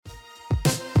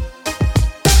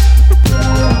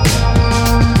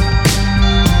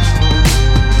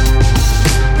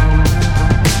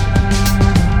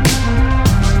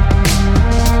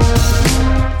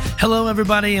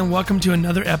everybody, and welcome to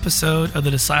another episode of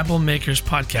the Disciple Makers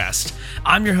Podcast.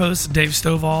 I'm your host, Dave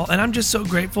Stovall, and I'm just so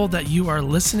grateful that you are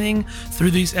listening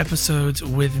through these episodes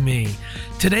with me.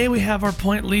 Today, we have our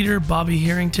point leader, Bobby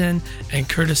Harrington, and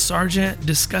Curtis Sargent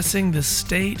discussing the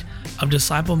state of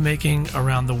disciple making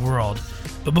around the world.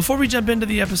 But before we jump into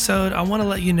the episode, I want to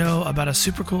let you know about a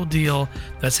super cool deal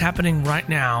that's happening right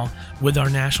now with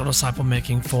our National Disciple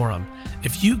Making Forum.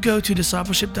 If you go to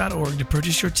discipleship.org to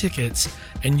purchase your tickets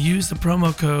and use the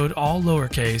promo code, all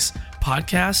lowercase,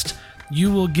 podcast,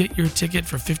 you will get your ticket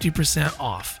for 50%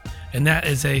 off. And that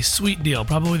is a sweet deal,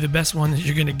 probably the best one that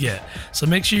you're going to get. So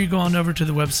make sure you go on over to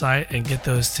the website and get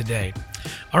those today.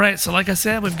 All right, so like I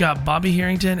said, we've got Bobby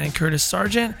Harrington and Curtis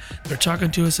Sargent. They're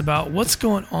talking to us about what's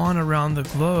going on around the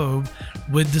globe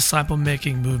with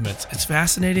disciple-making movements. It's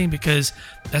fascinating because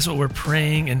that's what we're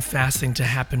praying and fasting to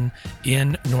happen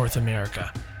in North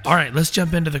America. All right, let's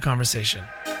jump into the conversation.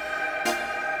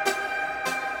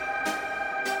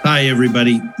 Hi,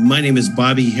 everybody. My name is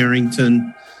Bobby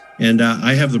Harrington, and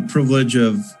I have the privilege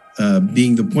of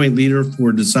being the point leader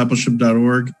for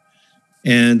discipleship.org.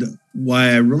 And why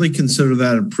I really consider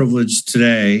that a privilege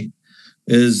today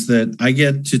is that I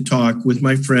get to talk with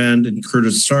my friend and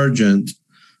Curtis Sargent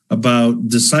about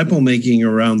disciple making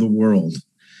around the world.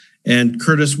 And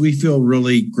Curtis, we feel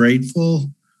really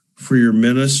grateful for your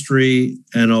ministry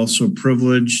and also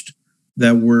privileged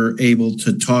that we're able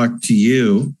to talk to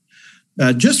you.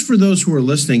 Just for those who are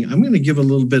listening, I'm going to give a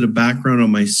little bit of background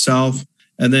on myself.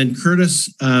 And then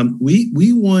Curtis,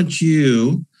 we want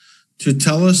you to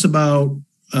tell us about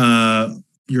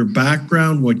your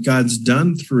background, what God's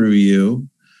done through you.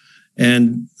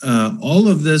 And all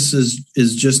of this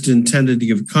is just intended to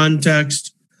give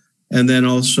context. And then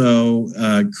also,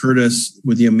 Curtis,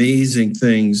 with the amazing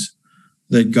things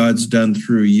that God's done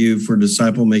through you for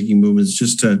disciple-making movements,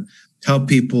 just to help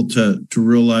people to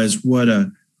realize what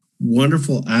a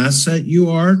wonderful asset you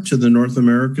are to the North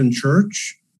American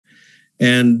church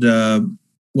and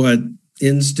what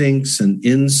instincts and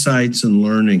insights and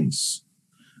learnings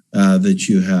that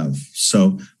you have.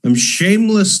 So I'm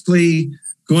shamelessly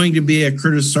going to be a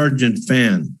Curtis Sargent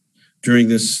fan during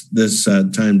this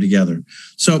time together.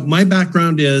 So my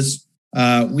background is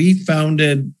we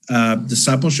founded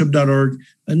discipleship.org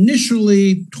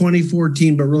initially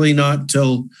 2014, but really not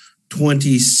till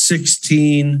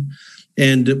 2016.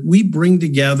 And we bring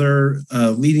together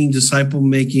leading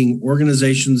disciple-making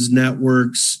organizations,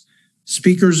 networks,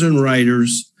 speakers, and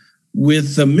writers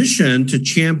with the mission to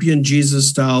champion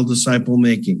Jesus-style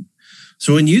disciple-making.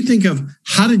 So when you think of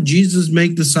how did Jesus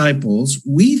make disciples,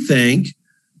 we think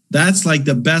that's like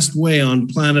the best way on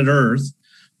planet Earth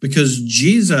because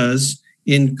Jesus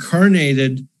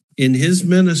incarnated in his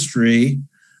ministry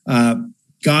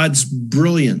God's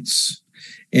brilliance.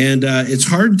 And it's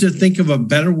hard to think of a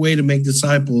better way to make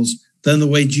disciples than the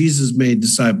way Jesus made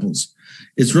disciples.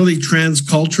 It's really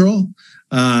transcultural,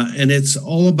 and it's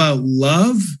all about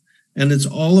love, and it's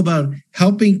all about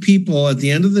helping people at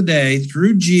the end of the day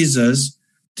through Jesus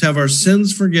to have our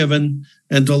sins forgiven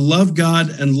and to love God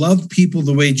and love people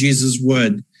the way Jesus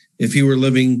would if he were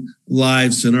living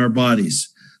lives in our bodies.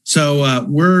 So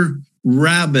we're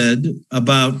rabid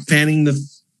about fanning the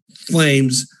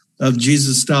flames of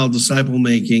Jesus-style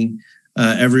disciple-making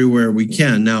everywhere we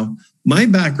can. Now, my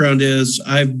background is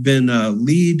I've been a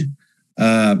lead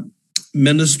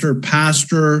minister,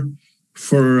 pastor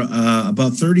for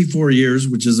about 34 years,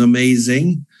 which is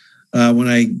amazing when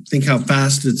I think how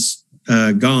fast it's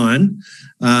gone.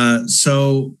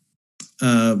 So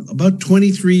about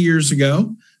 23 years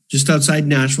ago, just outside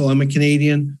Nashville, I'm a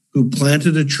Canadian who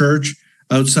planted a church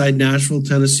outside Nashville,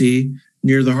 Tennessee,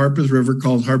 near the Harpeth River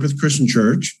called Harpeth Christian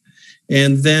Church.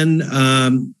 And then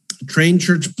trained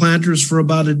church planters for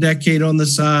about a decade on the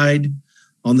side.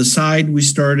 On the side, we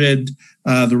started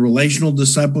the Relational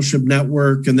Discipleship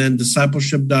Network and then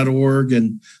discipleship.org.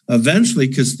 And eventually,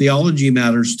 because theology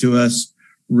matters to us,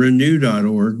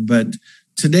 renew.org. But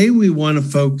today we want to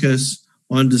focus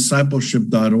on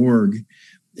discipleship.org.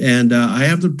 And I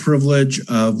have the privilege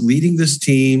of leading this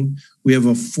team. We have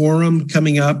a forum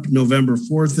coming up November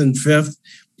 4th and 5th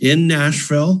in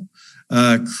Nashville.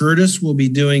 Curtis will be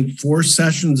doing 4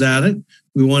 sessions at it.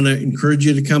 We want to encourage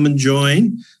you to come and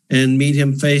join and meet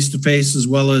him face to face, as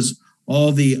well as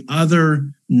all the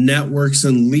other networks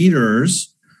and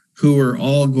leaders who are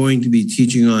all going to be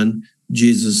teaching on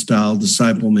Jesus-style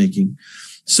disciple making.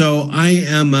 So I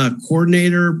am a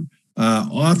coordinator,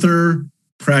 author,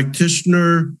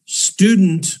 practitioner,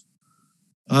 student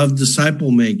of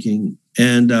disciple making,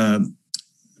 and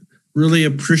really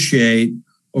appreciate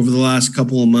over the last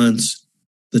couple of months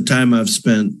the time I've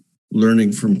spent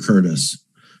learning from Curtis.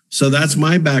 So that's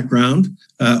my background.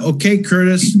 Okay,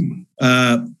 Curtis,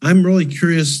 I'm really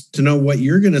curious to know what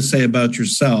you're going to say about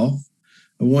yourself.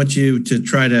 I want you to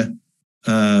try to,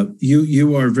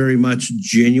 you are very much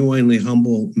genuinely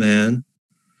humble man,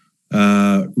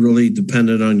 really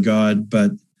dependent on God,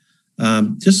 but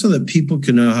just so that people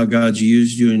can know how God's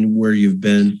used you and where you've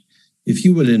been, if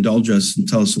you would indulge us and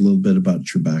tell us a little bit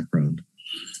about your background.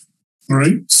 All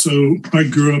right. So I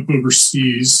grew up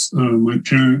overseas. My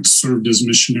parents served as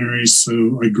missionaries.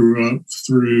 So I grew up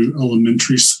through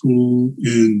elementary school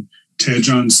in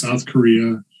Daejeon, South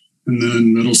Korea, and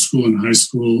then middle school and high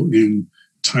school in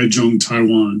Taichung,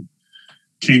 Taiwan.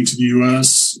 Came to the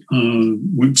U.S.,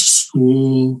 went to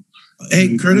school.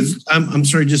 Hey, Curtis, I'm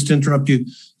sorry, just to interrupt you.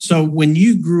 So when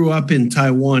you grew up in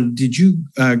Taiwan, did you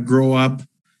grow up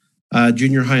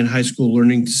junior high and high school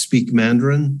learning to speak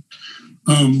Mandarin?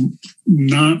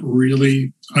 Not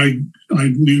really. I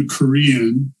knew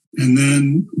Korean. And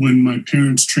then when my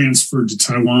parents transferred to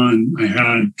Taiwan, I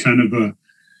had kind of a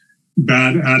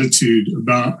bad attitude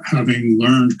about having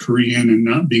learned Korean and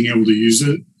not being able to use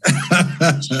it.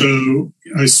 So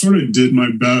I sort of did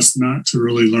my best not to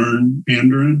really learn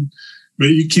Mandarin, but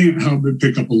you can't help but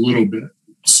pick up a little bit.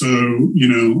 So,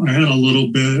 I had a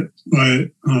little bit,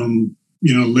 but,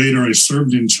 later I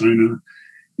served in China.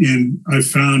 And I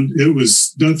found it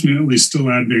was definitely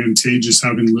still advantageous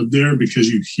having lived there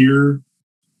because you hear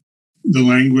the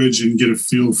language and get a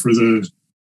feel for the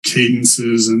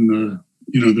cadences and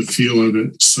the feel of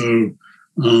it. So,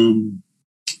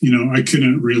 I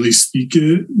couldn't really speak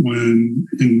it when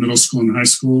in middle school and high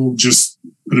school, just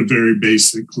at a very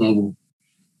basic level.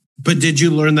 But did you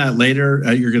learn that later?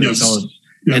 You're going to tell us.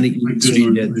 Yeah, so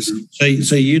you did.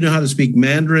 So you know how to speak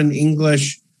Mandarin,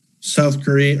 English, South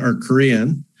Korean or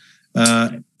Korean.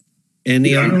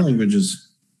 Any other languages?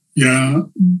 Yeah,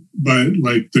 but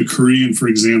like the Korean, for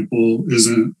example,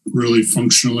 isn't really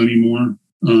functional anymore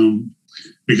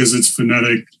because it's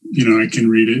phonetic. I can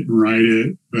read it and write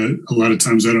it, but a lot of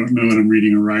times I don't know what I'm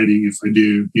reading or writing if I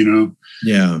do,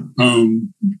 Yeah.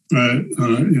 But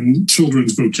in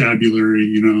children's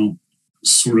vocabulary,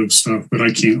 sort of stuff, but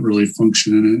I can't really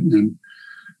function in it. And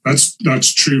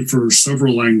that's true for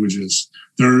several languages.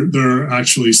 There are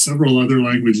actually several other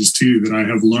languages too that I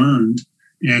have learned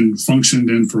and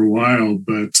functioned in for a while,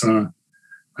 but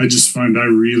I just find I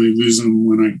really lose them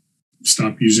when I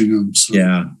stop using them. So.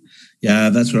 Yeah,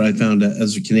 that's what I found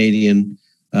as a Canadian.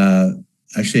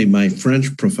 Actually, my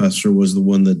French professor was the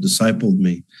one that discipled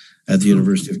me at the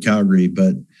University of Calgary,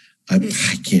 but I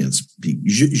can't speak.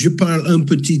 Je parle un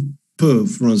petit peu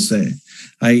français.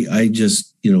 I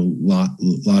just,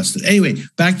 lost it. Anyway,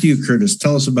 back to you, Curtis.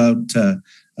 Tell us about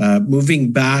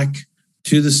moving back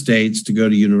to the States to go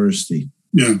to university.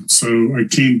 Yeah, so I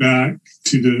came back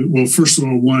to first of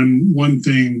all, one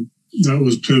thing that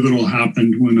was pivotal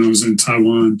happened when I was in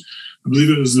Taiwan. I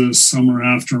believe it was the summer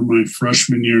after my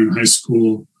freshman year in high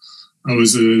school. I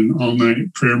was at an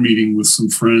all-night prayer meeting with some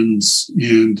friends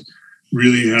and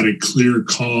really had a clear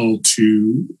call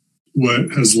to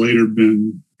what has later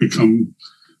become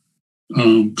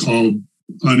called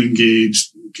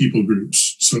unengaged people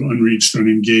groups. So unreached,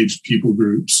 unengaged people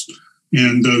groups.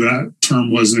 And though that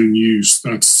term wasn't in use,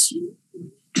 that's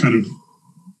kind of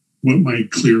what my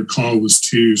clear call was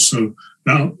to. So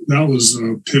that was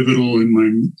pivotal in my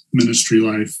ministry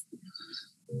life.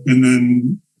 And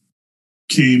then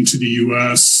came to the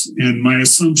U.S. and my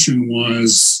assumption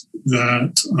was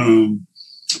that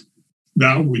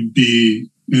that would be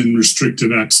in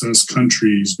restricted access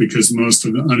countries because most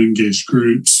of the unengaged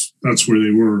groups, that's where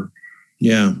they were.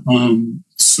 Yeah.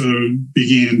 So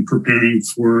began preparing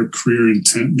for career in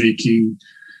tent making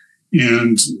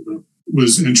and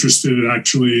was interested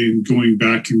actually in going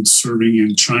back and serving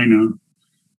in China.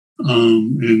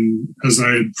 And as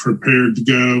I had prepared to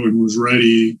go and was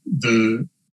ready,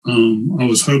 I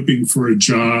was hoping for a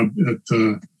job at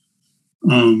the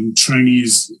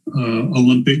Chinese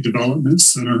Olympic Development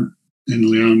Center in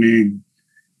Liaoning.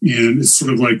 And it's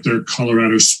sort of like their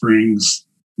Colorado Springs,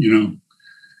 And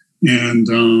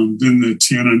then the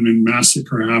Tiananmen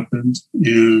massacre happened.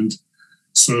 And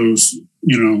so,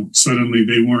 suddenly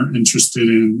they weren't interested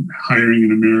in hiring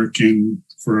an American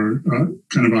for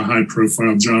kind of a high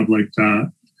profile job like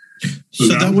that. So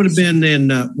that would have been in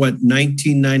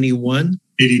 1991?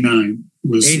 89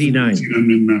 was 89.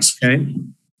 Tiananmen massacre. Okay.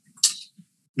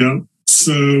 Yeah.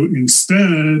 So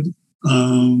instead,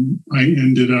 I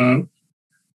ended up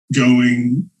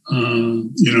going,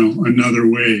 another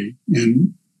way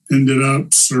and ended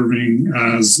up serving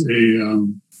as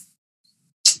an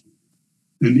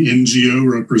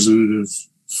NGO representative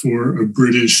for a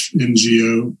British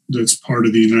NGO that's part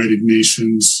of the United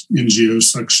Nations NGO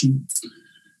section,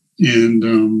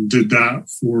 and did that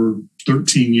for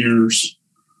 13 years,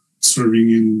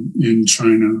 serving in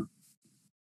China.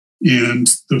 And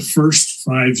the first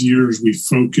 5 years, we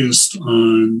focused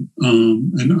on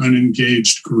an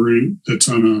unengaged group that's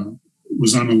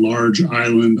was on a large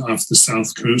island off the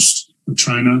south coast of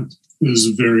China. It was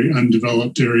a very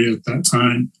undeveloped area at that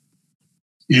time.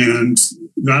 And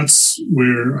that's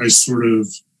where I sort of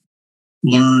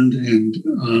learned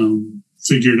and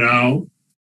figured out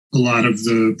a lot of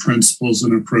the principles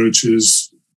and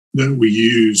approaches that we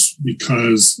use,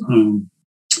 because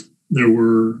there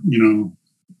were,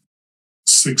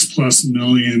 6+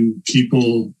 million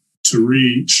people to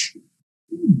reach,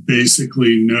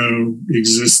 basically no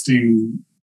existing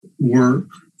work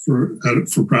for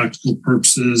practical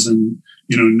purposes, and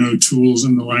no tools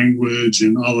in the language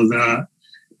and all of that.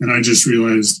 And I just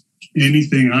realized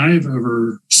anything I've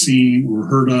ever seen or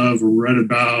heard of or read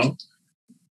about,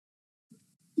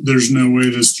 there's no way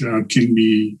this job can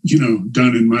be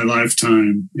done in my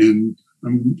lifetime. And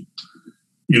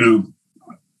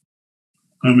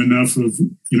I'm enough of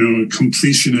a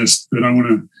completionist that I want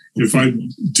to, if I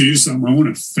do something, I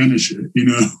want to finish it,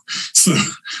 So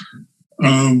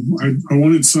I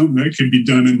wanted something that could be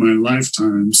done in my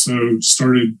lifetime. So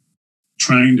started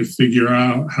trying to figure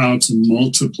out how to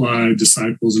multiply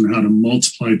disciples and how to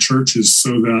multiply churches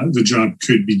so that the job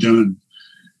could be done.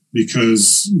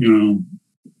 Because,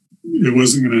 it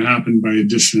wasn't going to happen by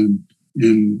addition.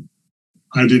 And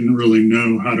I didn't really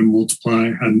know how to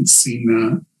multiply, hadn't seen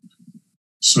that.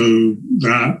 So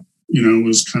that,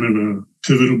 was kind of a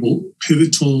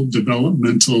pivotal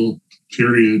developmental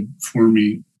period for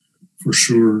me, for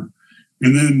sure.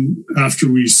 And then after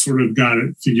we sort of got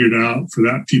it figured out for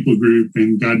that people group,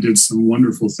 and God did some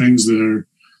wonderful things there,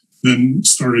 then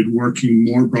started working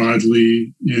more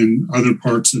broadly in other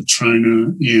parts of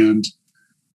China, and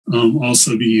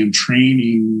also began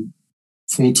training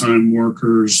full-time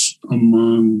workers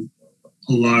among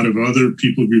a lot of other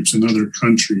people groups in other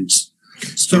countries,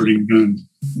 starting then.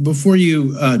 Before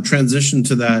you transition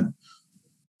to that,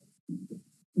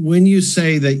 when you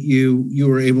say that you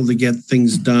were able to get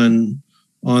things done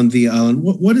on the island,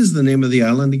 what is the name of the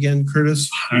island again, Curtis?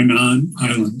 Hainan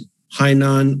Island.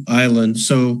 Hainan Island.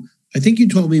 So I think you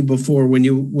told me before, when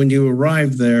you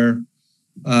arrived there,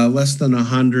 less than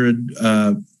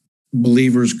 100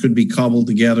 believers could be cobbled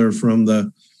together from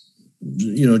the,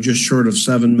 just short of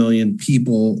 7 million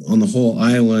people on the whole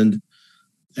island.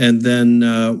 And then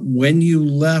when you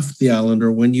left the island,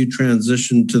 or when you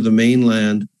transitioned to the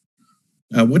mainland,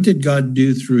 what did God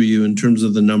do through you in terms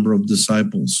of the number of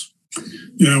disciples?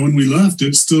 Yeah, when we left,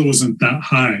 it still wasn't that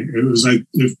high. It was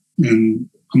and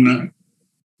I'm not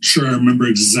sure I remember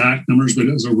exact numbers, but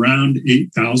it was around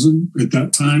 8,000 at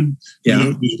that time. Yeah.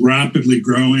 It was rapidly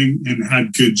growing and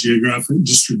had good geographic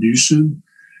distribution,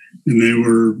 and they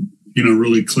were,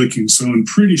 really clicking. So in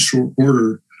pretty short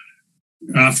order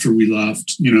after we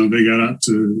left, they got up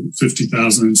to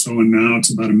 50,000 and so on. Now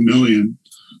it's about 1 million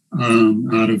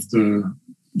out of the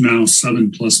now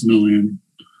 7+ million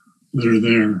that are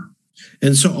there.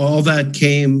 And so all that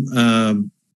came,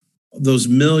 those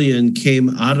million came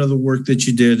out of the work that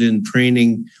you did in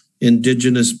training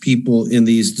indigenous people in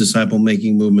these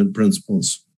disciple-making movement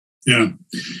principles. Yeah.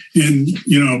 And,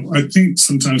 I think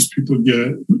sometimes people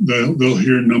they'll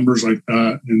hear numbers like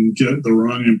that and get the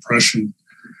wrong impression.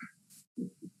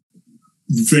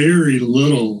 Very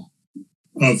little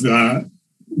of that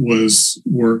was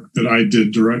work that I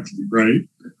did directly, right?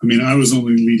 I mean, I was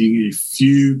only leading a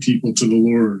few people to the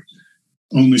Lord,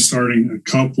 only starting a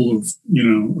couple of,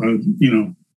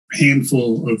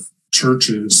 handful of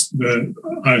churches that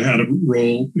I had a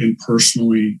role in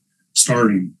personally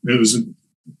starting. It was a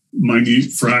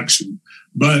minute fraction,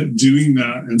 but doing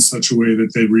that in such a way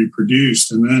that they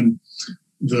reproduced. And then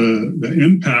the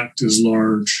impact is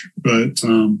large, but,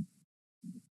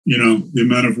 the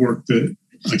amount of work that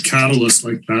a catalyst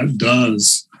like that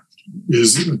does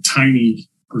is a tiny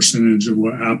percentage of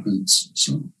what happens.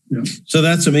 So, yeah. So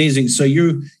that's amazing. So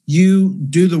you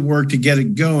do the work to get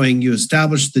it going. You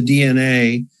establish the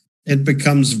DNA. It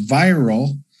becomes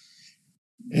viral,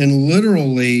 and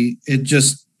literally it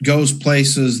just goes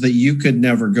places that you could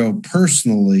never go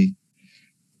personally.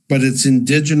 But it's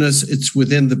indigenous. It's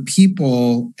within the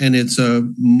people, and it's a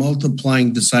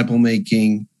multiplying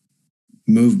disciple-making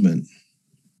movement.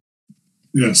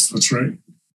 Yes, that's right.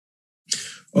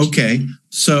 Okay,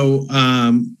 so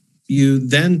you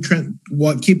then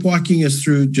keep walking us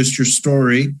through just your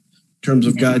story in terms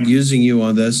of God using you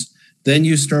on this. Then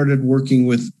you started working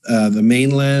with the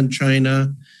mainland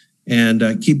China, And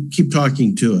keep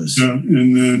talking to us. Yeah,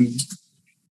 and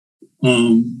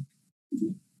then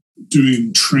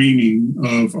doing training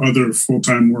of other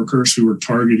full-time workers who were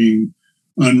targeting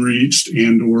unreached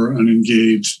and or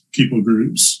unengaged people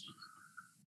groups.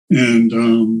 And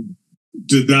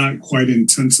did that quite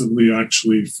intensively,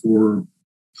 actually, for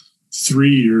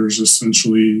 3 years,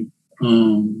 essentially,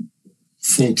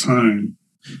 full-time.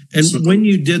 And so, when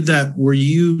you did that, were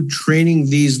you training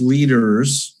these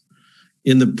leaders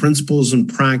in the principles and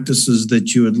practices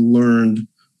that you had learned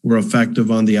were effective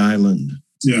on the island?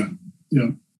 Yeah,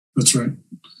 that's right.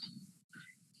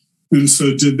 And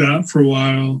so did that for a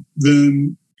while,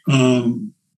 then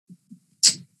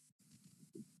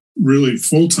really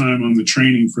full-time on the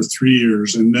training for 3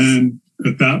 years. And then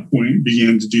at that point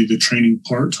began to do the training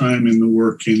part-time and the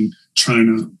work in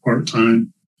China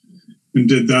part-time, and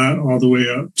did that all the way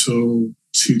up till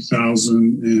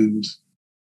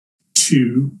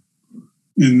 2002.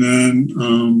 And then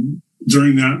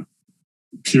during that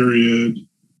period,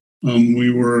 we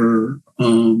were,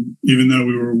 even though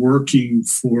we were working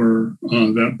for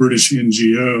that British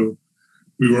NGO,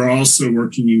 we were also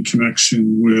working in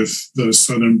connection with the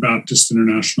Southern Baptist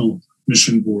International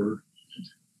Mission Board.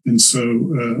 And so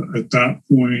at that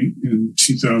point in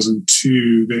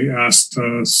 2002, they asked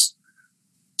us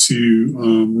to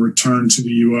return to the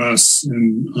U.S.,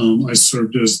 and I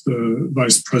served as the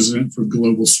vice president for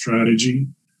global strategy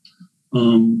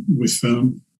with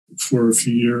them for a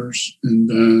few years. And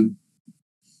then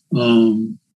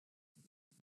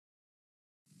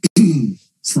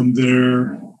from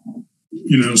there,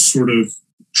 sort of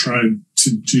tried to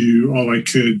do all I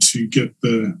could to get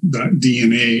that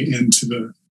DNA into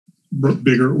the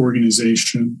bigger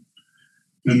organization,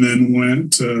 and then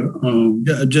went to...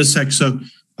 just a sec. So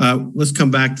let's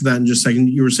come back to that in just a second.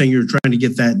 You were saying you were trying to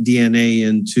get that DNA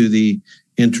into the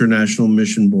International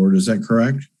Mission Board. Is that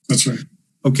correct? That's right.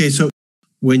 Okay, so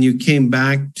when you came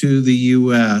back to the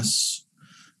U.S.,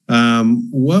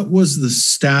 what was the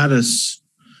status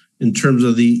in terms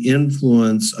of the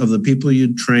influence of the people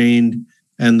you'd trained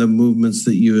and the movements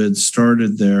that you had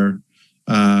started there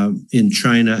in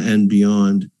China and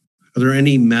beyond? Are there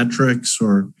any metrics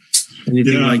or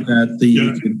anything like that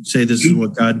you could say this is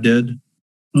what God did?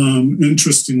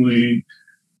 Interestingly,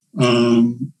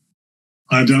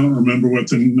 I don't remember what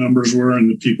the numbers were in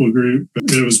the people group,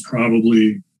 but it was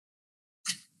probably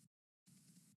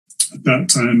at that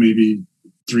time maybe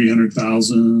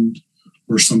 300,000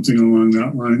 or something along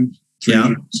that line.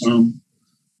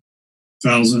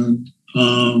 300,000.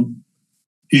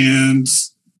 And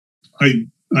I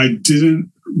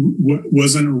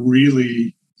wasn't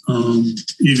really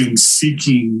even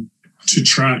seeking to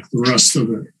track the rest of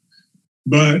it.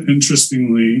 But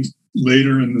interestingly,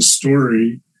 later in the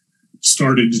story,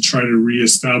 started to try to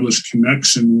reestablish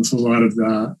connection with a lot of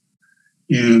that.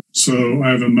 And so I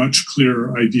have a much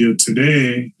clearer idea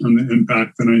today on the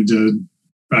impact than I did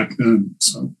back then.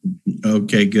 So,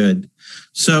 okay, good.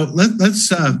 So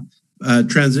let's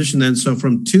transition then. So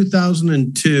from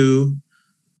 2002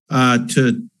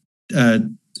 to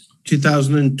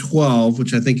 2012,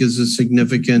 which I think is a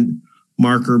significant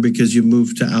marker because you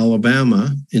moved to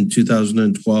Alabama in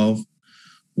 2012.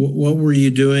 What were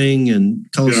you doing? And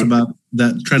tell us about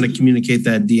that, trying to communicate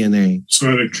that DNA. So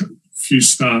I had a few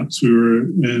stops. We were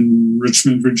in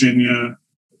Richmond, Virginia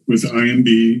with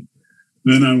IMB.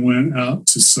 Then I went out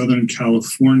to Southern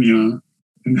California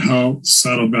and helped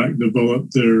Saddleback develop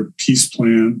their peace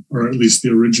plan, or at least the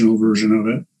original version of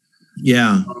it.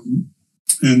 Yeah.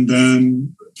 And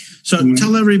then... So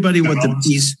tell everybody what the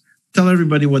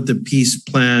peace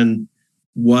plan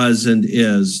was and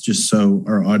is, just so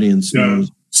our audience knows.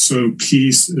 So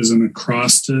peace is an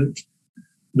acrostic.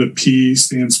 The P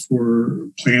stands for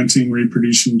planting,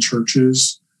 reproducing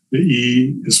churches. The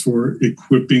E is for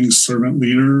equipping servant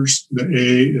leaders. The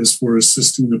A is for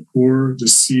assisting the poor. The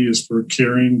C is for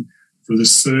caring for the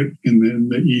sick. And then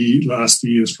the last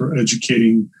E is for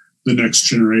educating the next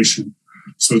generation.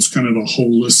 So it's kind of a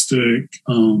holistic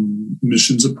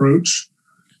missions approach.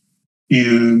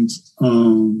 And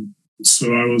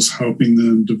so I was helping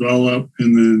them develop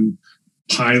and then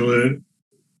pilot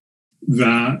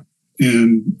that.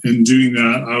 And in doing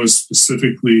that, I was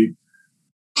specifically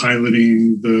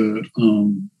piloting the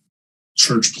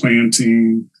church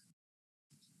planting,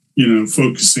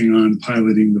 focusing on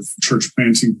piloting the church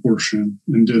planting portion,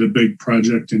 and did a big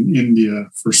project in India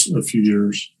for a few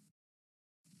years.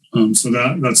 So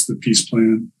that's the peace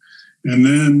plan. And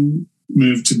then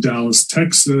moved to Dallas,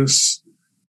 Texas,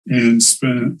 and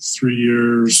spent 3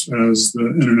 years as the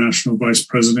international vice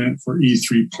president for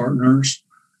E3 Partners,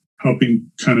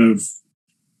 helping kind of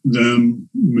them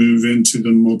move into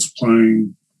the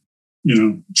multiplying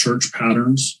church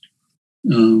patterns.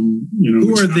 Who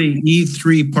are the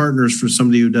E3 partners for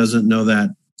somebody who doesn't know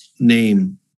that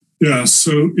name? Yeah,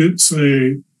 so it's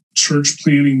a church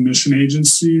planning mission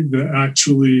agency that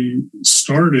actually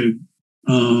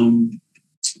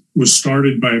was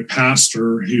started by a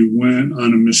pastor who went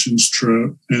on a missions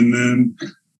trip, and then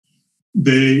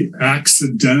they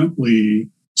accidentally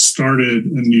started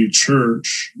a new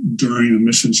church during a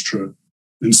missions trip.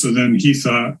 And so then he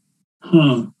thought,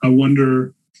 I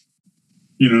wonder,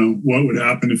 what would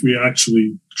happen if we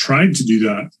actually tried to do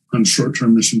that on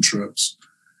short-term mission trips.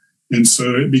 And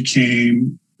so it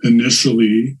became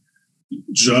initially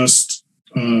just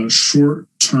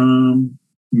short-term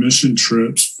mission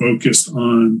trips focused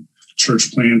on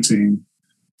church planting,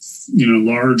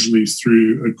 largely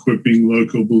through equipping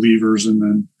local believers and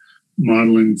then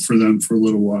modeling for them for a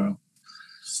little while.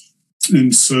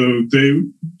 And so they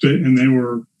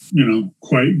were,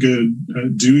 quite good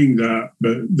at doing that,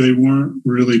 but they weren't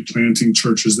really planting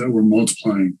churches that were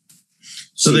multiplying.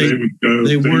 So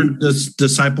they weren't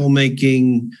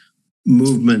disciple-making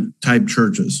movement type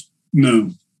churches.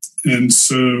 No. And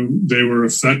so they were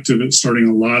effective at starting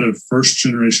a lot of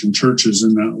first-generation churches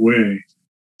in that way.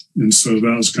 And so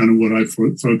that was kind of what I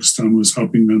focused on, was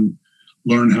helping them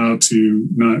learn how to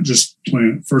not just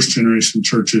plant first-generation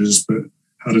churches, but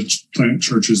how to plant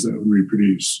churches that would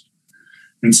reproduce.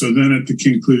 And so then at the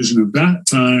conclusion of that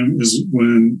time is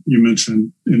when you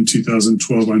mentioned in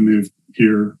 2012, I moved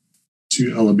here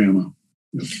to Alabama.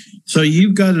 Yep. So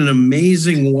you've got an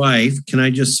amazing wife. Can I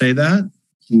just say that?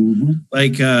 Mm-hmm.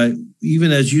 Like,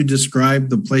 even as you describe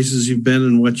the places you've been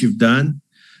and what you've done,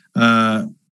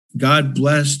 God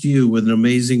blessed you with an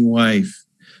amazing wife,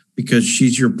 because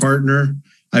she's your partner.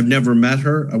 I've never met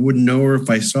her. I wouldn't know her if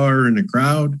I saw her in a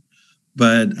crowd,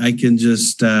 but I can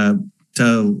just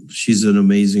tell she's an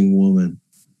amazing woman.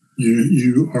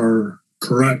 You are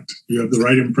correct. You have the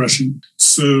right impression.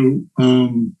 So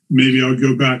maybe I'll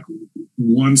go back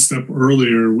one step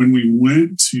earlier. When we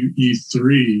went to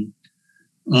E3,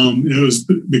 it was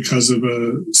because of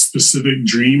a specific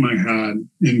dream I had,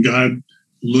 and God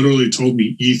literally told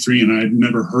me E3, and I had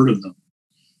never heard of them,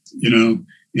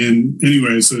 And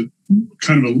anyway, it's a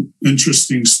kind of an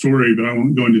interesting story, but I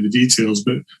won't go into the details.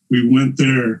 But we went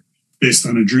there based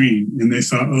on a dream, and they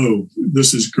thought, oh,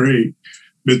 this is great.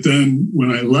 But then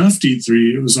when I left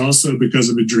E3, it was also because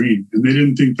of a dream, and they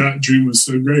didn't think that dream was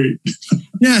so great.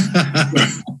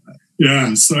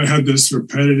 Yeah, so I had this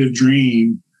repetitive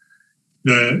dream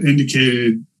that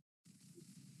indicated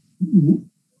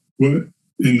what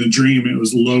in the dream it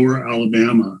was Lower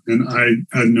Alabama, and I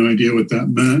had no idea what that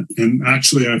meant. And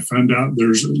actually, I found out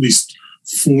there's at least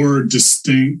 4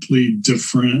 distinctly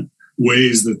different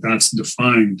ways that that's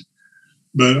defined.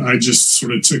 But I just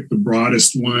sort of took the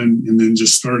broadest one and then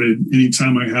just started,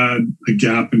 anytime I had a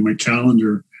gap in my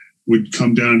calendar, would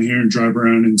come down here and drive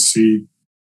around and see,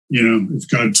 if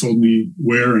God told me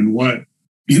where and what,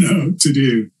 to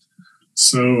do.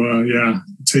 So, it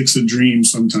takes a dream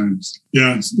sometimes.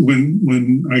 Yeah,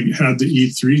 when I had the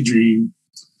E3 dream,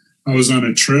 I was on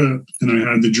a trip and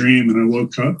I had the dream, and I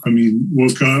woke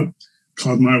up,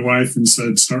 called my wife and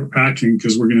said, start packing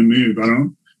because we're going to move.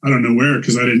 I don't know where,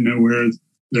 because I didn't know where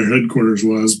their headquarters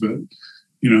was, but,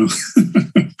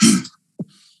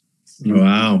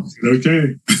 Wow.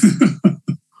 Okay.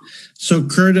 So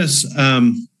Curtis,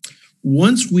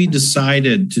 once we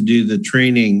decided to do the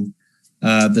training,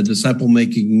 the disciple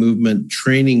making movement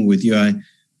training with you,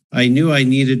 I knew I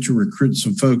needed to recruit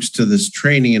some folks to this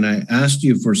training, and I asked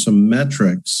you for some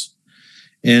metrics.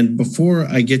 And before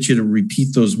I get you to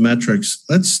repeat those metrics,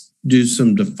 let's do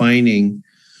some defining.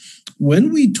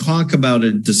 When we talk about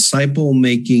a disciple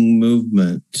making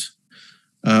movement,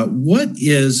 what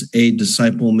is a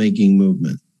disciple making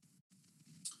movement?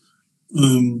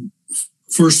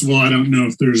 First of all, I don't know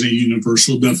if there's a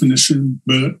universal definition,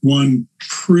 but one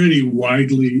pretty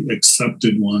widely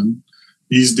accepted one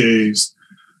these days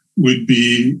would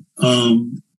be a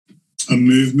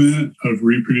movement of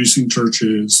reproducing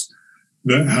churches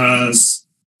that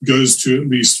goes to at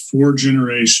least 4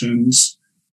 generations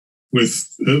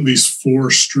with at least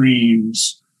 4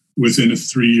 streams within a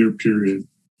 3-year period.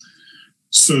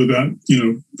 So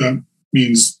that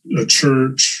means a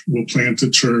church will plant a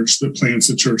church that plants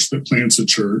a church that plants a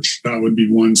church. That would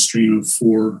be one stream of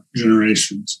 4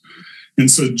 generations. And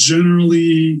so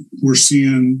generally we're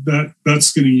seeing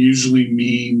that's going to usually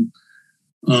mean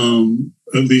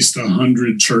at least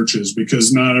 100 churches,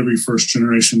 because not every first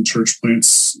generation church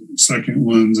plants second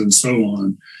ones and so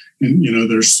on. And,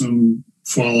 there's some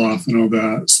fall off and all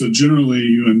that. So generally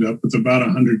you end up with about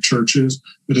 100 churches,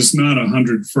 but it's not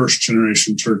 100 first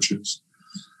generation churches.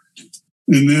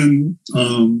 And then,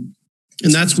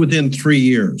 and that's within 3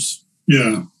 years.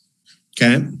 Yeah.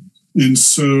 Okay. And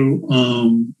so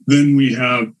then we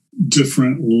have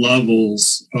different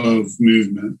levels of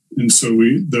movement. And so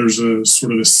there's a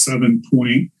sort of a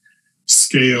 7-point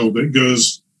scale that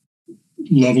goes,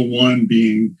 level 1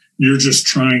 being you're just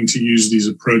trying to use these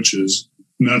approaches.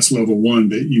 And that's level 1,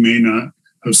 that you may not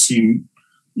have seen,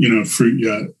 fruit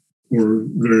yet or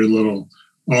very little,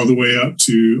 all the way up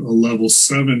to a level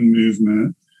 7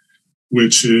 movement,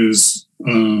 which is,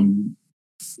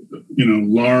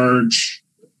 large,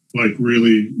 like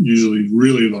usually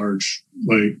really large,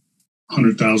 like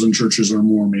 100,000 churches or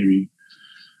more, maybe.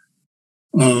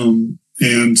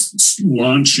 And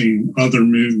launching other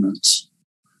movements.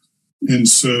 And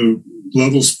so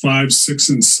levels 5, 6,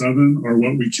 and 7 are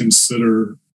what we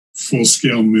consider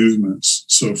full-scale movements.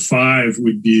 So 5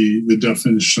 would be the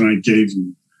definition I gave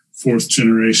you, 4th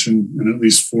generation and at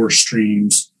least 4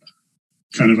 streams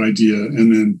kind of idea.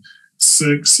 And then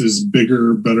 6 is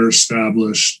bigger, better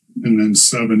established. And then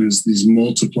 7 is these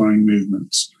multiplying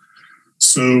movements.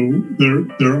 So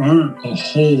there aren't a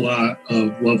whole lot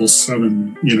of level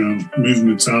 7,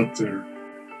 movements out there.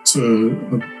 It's a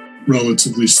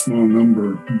relatively small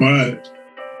number, but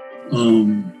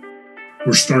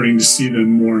we're starting to see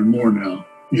them more and more now,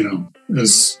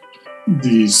 as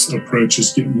these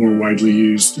approaches get more widely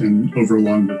used and over a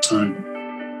longer time.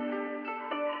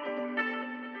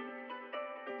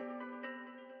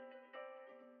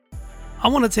 I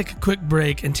want to take a quick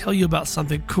break and tell you about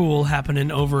something cool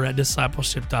happening over at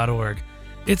discipleship.org.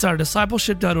 It's our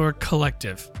discipleship.org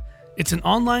collective. It's an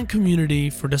online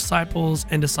community for disciples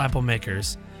and disciple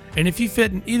makers. And if you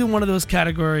fit in either one of those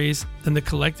categories, then the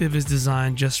collective is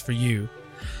designed just for you.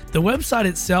 The website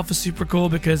itself is super cool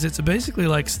because it's basically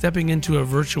like stepping into a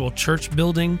virtual church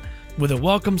building with a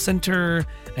welcome center,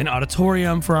 an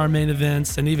auditorium for our main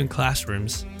events, and even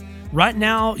classrooms. Right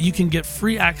now, you can get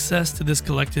free access to this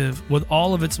collective with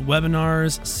all of its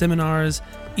webinars, seminars,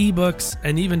 ebooks,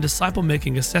 and even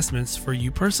disciple-making assessments for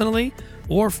you personally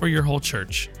or for your whole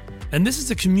church. And this is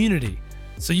a community,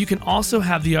 so you can also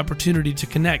have the opportunity to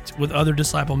connect with other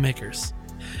disciple makers.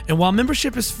 And while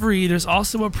membership is free, there's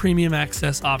also a premium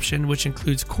access option, which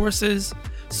includes courses,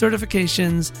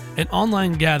 certifications, and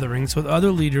online gatherings with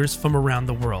other leaders from around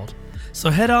the world. So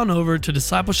head on over to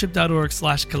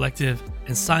discipleship.org/collective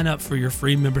and sign up for your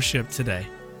free membership today.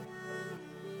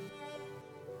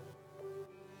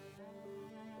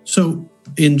 So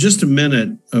in just a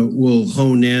minute, we'll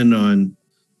hone in on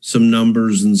some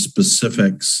numbers and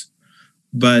specifics.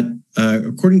 But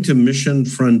according to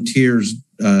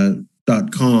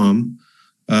missionfrontiers.com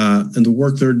and the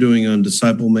work they're doing on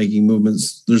disciple-making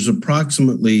movements, there's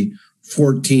approximately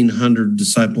 1,400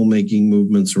 disciple-making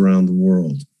movements around the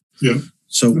world. Yeah.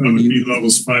 So that would be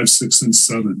levels 5, 6, and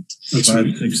 7. That's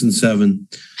 5, 6, and 7.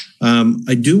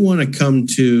 I do want to come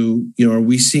to, are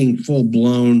we seeing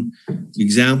full-blown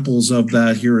examples of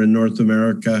that here in North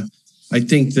America? I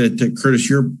think that, Curtis,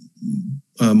 you're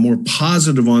more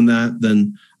positive on that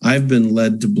than I've been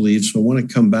led to believe. So I want to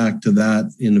come back to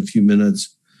that in a few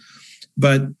minutes.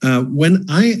 But when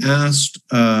I asked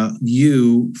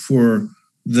you for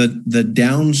the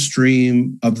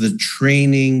downstream of the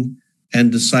training and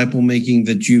disciple making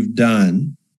that you've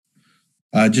done,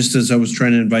 just as I was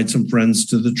trying to invite some friends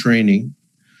to the training.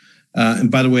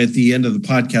 And by the way, at the end of the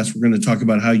podcast, we're going to talk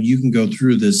about how you can go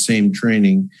through this same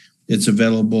training. It's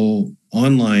available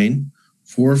online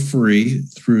for free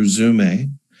through Zoom.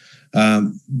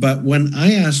 But when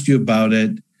I asked you about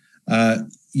it,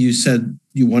 you said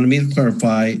you wanted me to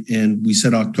clarify, and we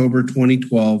said October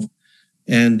 2012.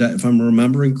 And if I'm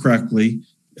remembering correctly,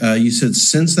 you said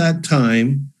since that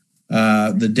time,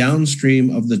 the downstream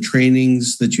of the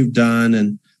trainings that you've done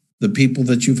and the people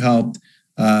that you've helped,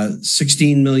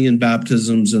 16 million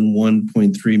baptisms and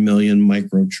 1.3 million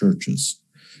micro churches.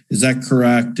 Is that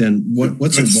correct? And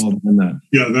what's involved in that?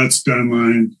 Yeah, that's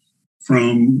downline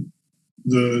from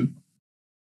the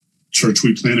church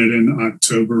we planted in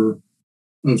October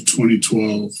of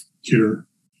 2012 here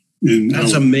in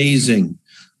That's amazing.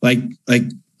 Like,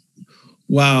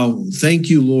 wow, thank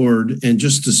you, Lord. And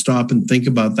just to stop and think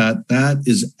about that, that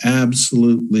is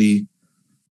absolutely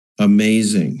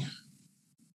amazing.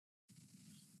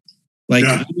 Like,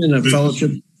 yeah, I'm in a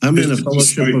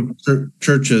fellowship of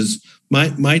churches.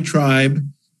 My tribe,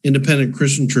 independent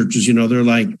Christian churches, they're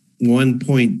like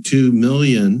 1.2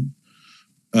 million,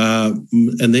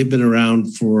 and they've been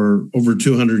around for over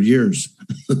 200 years.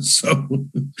 So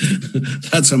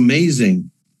that's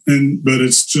amazing. But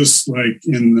it's just like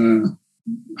in the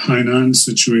Hainan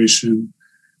situation,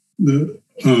 the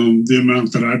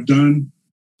amount that I've done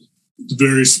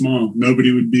very small.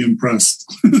 Nobody would be impressed,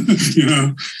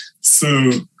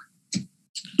 So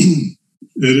it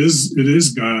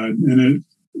is God,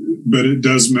 but it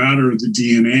does matter the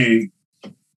DNA,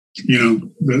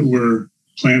 that we're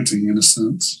planting in a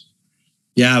sense.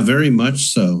 Yeah, very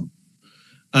much so.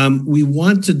 We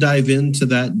want to dive into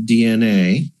that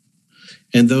DNA,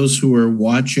 and those who are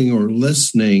watching or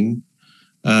listening,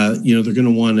 they're going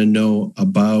to want to know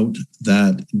about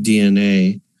that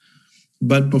DNA.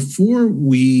 But before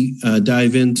we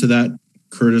dive into that,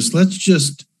 Curtis, let's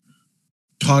just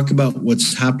talk about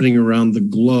what's happening around the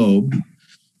globe.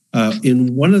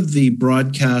 In one of the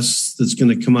broadcasts that's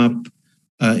going to come up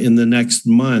in the next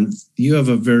month, you have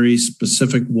a very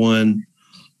specific one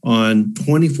on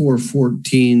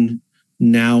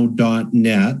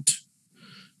 2414now.net.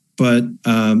 But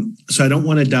so I don't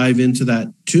want to dive into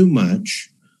that too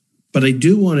much, but I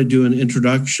do want to do an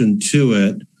introduction to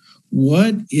it.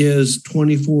 What is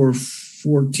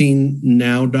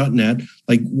 2414now.net?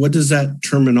 Like, what does that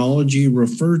terminology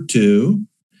refer to?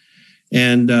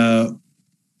 And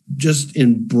just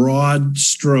in broad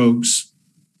strokes,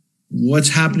 what's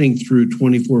happening through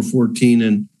 2414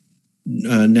 and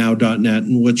now.net,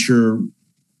 and what's your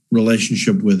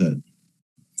relationship with it?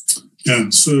 Yeah,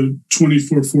 so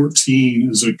 2414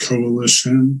 is a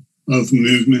coalition of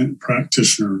movement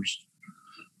practitioners.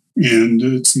 And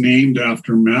it's named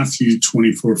after Matthew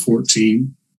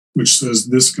 24:14, which says,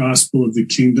 "This gospel of the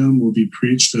kingdom will be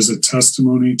preached as a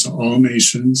testimony to all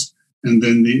nations, and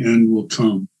then the end will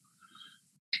come."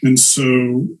 And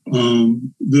so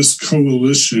this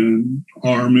coalition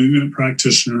are movement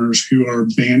practitioners who are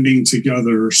banding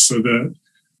together so that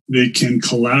they can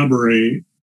collaborate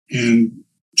and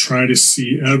try to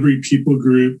see every people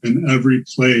group in every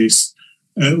place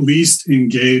at least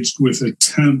engaged with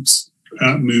attempts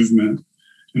at movement.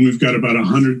 And we've got about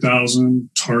 100,000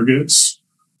 targets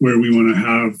where we want to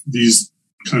have these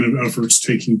kind of efforts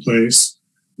taking place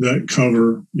that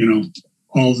cover,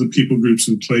 all the people groups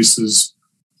and places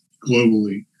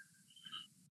globally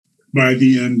by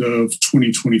the end of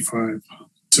 2025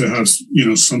 to have,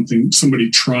 somebody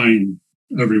trying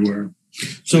everywhere.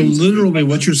 So literally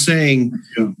what you're saying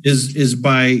is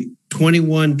by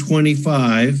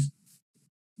 21-25,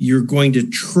 you're going to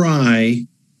try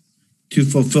to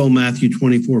fulfill Matthew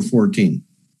 24:14.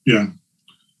 Yeah.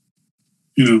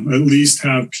 At least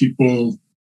have people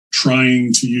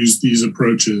trying to use these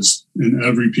approaches in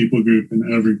every people group in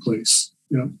every place.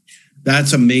 Yeah.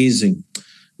 That's amazing.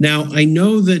 Now, I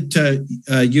know that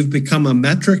you've become a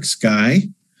metrics guy,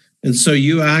 and so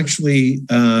you actually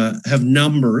have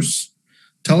numbers.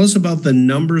 Tell us about the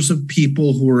numbers of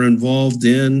people who are involved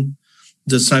in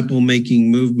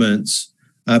disciple-making movements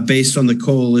based on the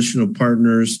coalition of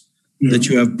partners that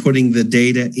you have putting the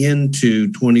data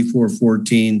into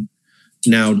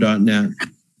 2414now.net.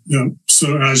 Yeah.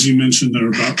 So as you mentioned, there are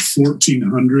about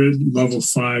 1,400 level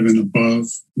 5 and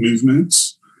above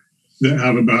movements that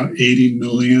have about 80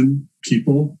 million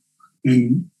people,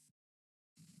 and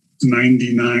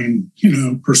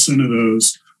 99% of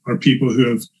those are people who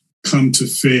have come to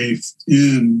faith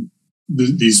in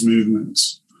these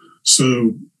movements.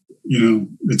 So,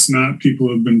 it's not people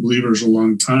who have been believers a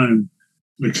long time,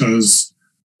 because,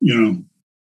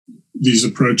 these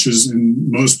approaches in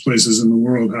most places in the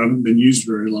world haven't been used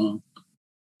very long.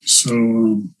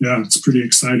 So, it's pretty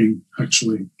exciting,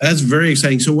 actually. That's very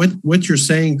exciting. So what you're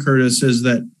saying, Curtis, is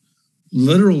that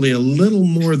literally a little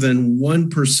more than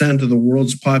 1% of the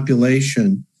world's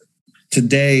population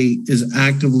today is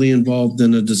actively involved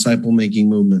in a disciple-making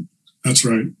movement. That's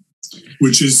right.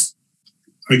 Which is,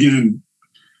 again,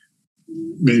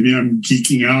 maybe I'm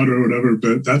geeking out or whatever,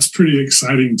 but that's pretty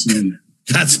exciting to me.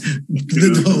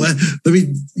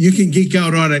 You can geek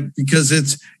out on it because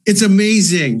it's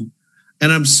amazing.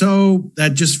 And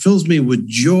that just fills me with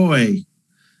joy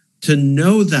to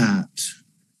know that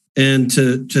and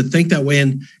to think that way.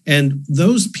 And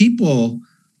those people,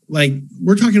 like,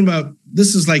 we're talking about,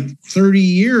 this is like 30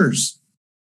 years,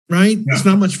 right? Yeah. It's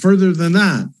not much further than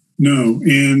that. No.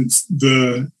 And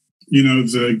the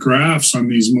graphs on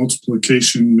these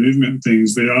multiplication movement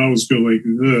things, they always go like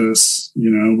this,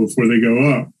 before they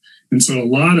go up. And so a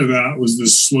lot of that was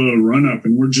this slow run up,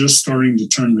 and we're just starting to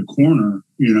turn the corner,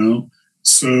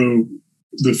 So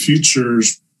the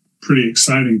future's pretty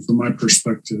exciting from my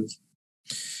perspective.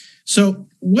 So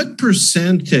what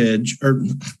percentage, or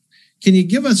can you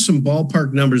give us some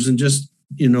ballpark numbers, and just,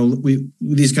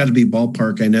 these got to be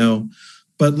ballpark, I know,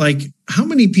 but like, how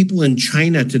many people in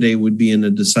China today would be in a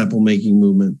disciple-making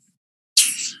movement?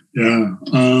 Yeah.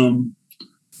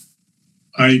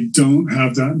 I don't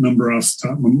have that number off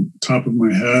the top of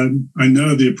my head. I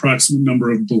know the approximate number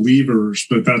of believers,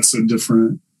 but that's a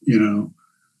different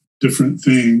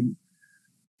thing.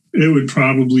 It would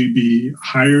probably be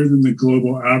higher than the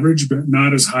global average, but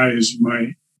not as high as you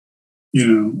might,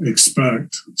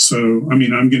 expect. So, I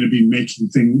mean, I'm going to be making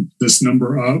this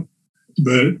number up,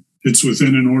 but it's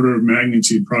within an order of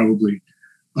magnitude, probably,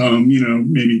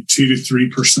 maybe 2 to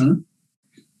 3%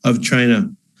 of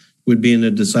China would be in a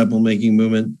disciple-making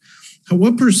movement.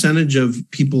 What percentage of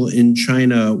people in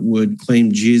China would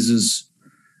claim Jesus,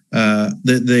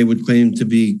 that they would claim to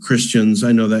be Christians?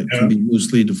 I know that can be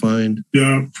loosely defined.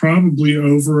 Yeah, probably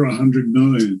over 100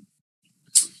 million.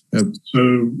 Yep.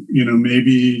 So,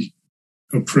 maybe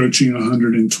approaching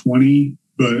 120,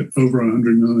 but over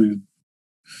 100 million.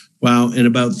 Wow. And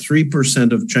about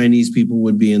 3% of Chinese people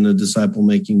would be in the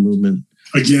disciple-making movement.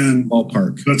 Again,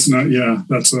 ballpark. That's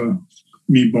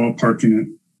me ballparking it.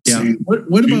 Yeah.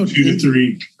 What about 2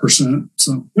 to 3%?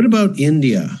 So what about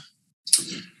India?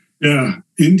 Yeah,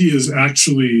 India is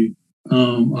actually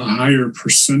a higher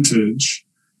percentage,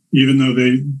 even though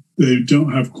they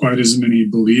don't have quite as many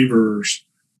believers.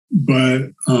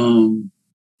 But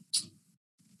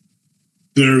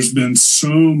there's been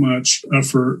so much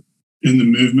effort in the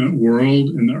movement world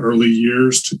in the early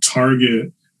years to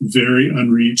target very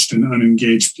unreached and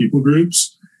unengaged people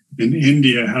groups. And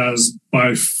India has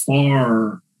by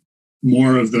far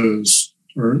more of those,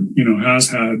 or, has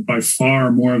had by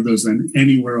far more of those than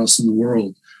anywhere else in the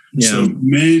world. Yeah. So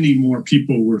many more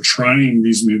people were trying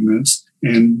these movements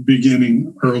and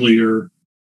beginning earlier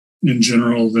in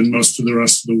general than most of the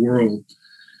rest of the world.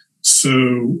 So,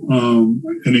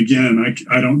 and again,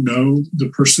 I don't know the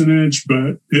percentage,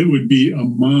 but it would be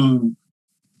among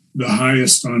the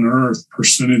highest on earth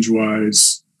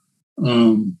percentage-wise,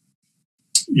 on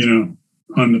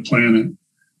the planet.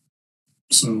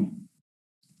 So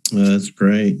that's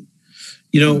great.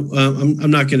 I'm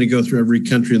not going to go through every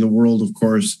country in the world, of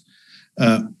course.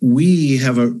 We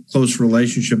have a close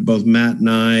relationship, both Matt and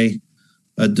I,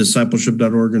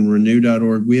 discipleship.org and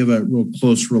renew.org. We have a real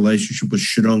close relationship with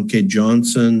Shadonke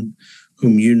Johnson,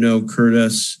 whom you know,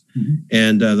 Curtis,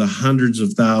 and the hundreds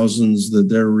of thousands that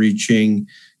they're reaching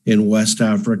in West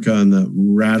Africa and the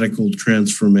radical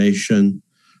transformation,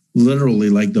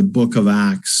 literally like the Book of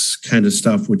Acts kind of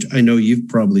stuff, which I know you've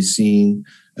probably seen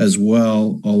as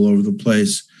well all over the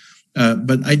place.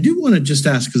 But I do want to just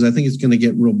ask, because I think it's going to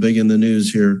get real big in the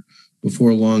news here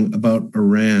before long, about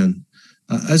Iran.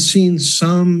 I've seen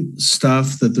some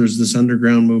stuff that there's this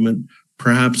underground movement,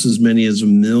 perhaps as many as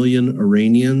 1 million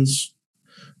Iranians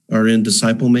are in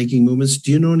disciple-making movements.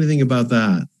 Do you know anything about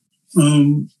that?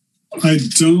 I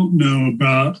don't know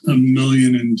about 1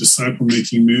 million in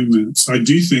disciple-making movements. I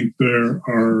do think there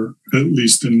are at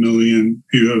least 1 million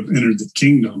who have entered the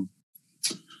kingdom.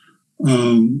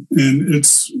 And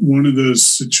it's one of those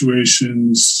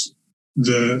situations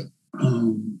that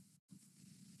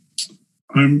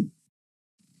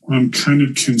I'm kind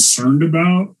of concerned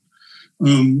about.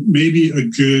 Maybe a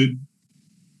good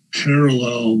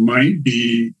parallel might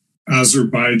be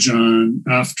Azerbaijan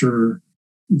after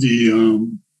the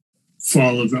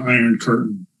fall of the Iron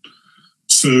Curtain.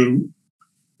 So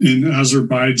in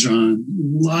Azerbaijan,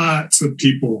 lots of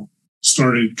people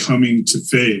started coming to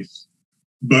faith,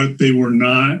 but they were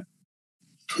not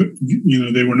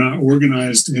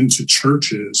organized into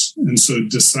churches. And so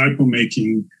disciple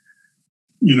making,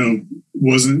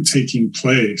 wasn't taking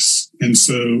place. And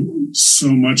so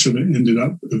much of it ended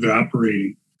up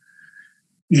evaporating.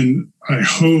 And I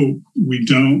hope we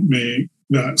don't make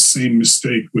that same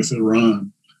mistake with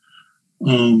Iran.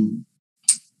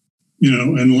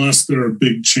 Unless there are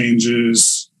big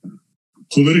changes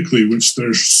politically, which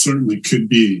there certainly could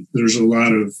be. There's a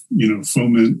lot of,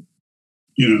 foment,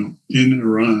 in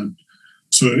Iran.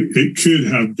 So it could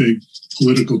have big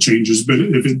political changes, but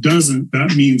if it doesn't,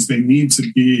 that means they need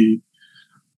to be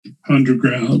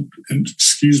underground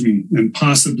and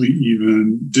possibly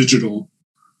even digital.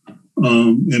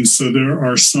 And so there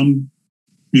are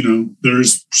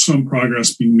there's some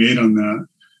progress being made on that,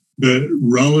 but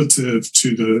relative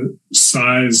to the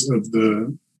size of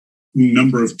the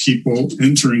number of people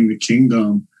entering the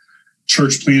kingdom,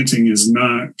 church planting is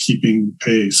not keeping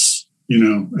pace,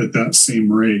 at that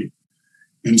same rate.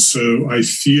 And so I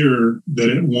fear that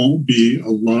it won't be a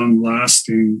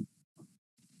long-lasting,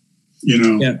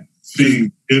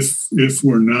 thing if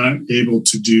we're not able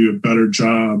to do a better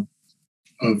job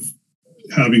of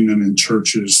having them in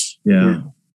churches. Yeah. Where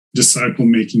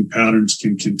disciple-making patterns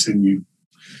can continue.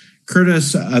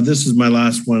 Curtis, this is my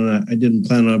last one. I didn't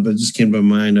plan on it, but it just came to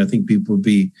my mind. I think people would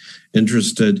be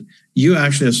interested. You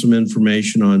actually have some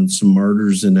information on some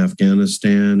martyrs in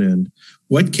Afghanistan. And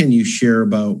what can you share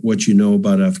about what you know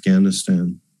about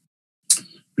Afghanistan?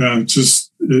 Yeah,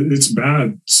 it's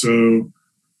bad. So,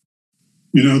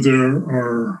 there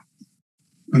are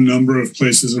a number of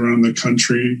places around the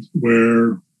country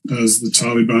where, as the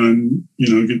Taliban,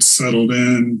 gets settled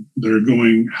in, they're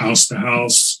going house to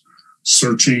house,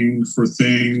 searching for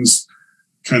things,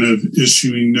 kind of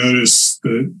issuing notice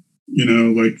that,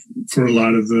 like for a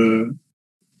lot of the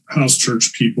house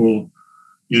church people,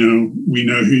 we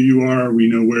know who you are, we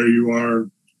know where you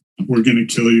are, we're going to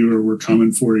kill you or we're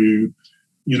coming for you,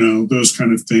 those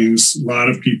kind of things. A lot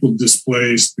of people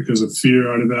displaced because of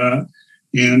fear out of that,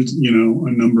 and,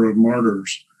 a number of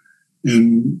martyrs.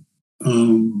 And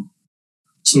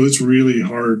so it's really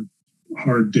hard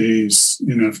days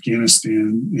in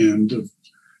Afghanistan. And,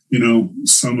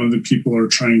 some of the people are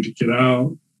trying to get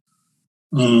out.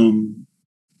 And,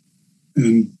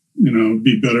 it'd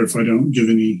be better if I don't give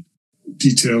any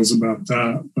details about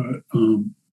that. But,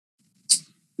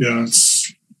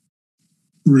 it's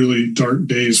really dark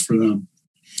days for them.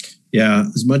 Yeah,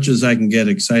 as much as I can get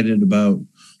excited about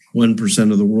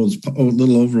 1% of the world's, a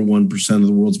little over 1% of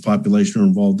the world's population are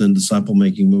involved in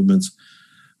disciple-making movements,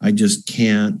 I just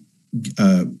can't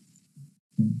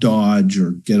dodge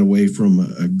or get away from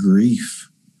a grief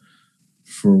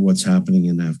for what's happening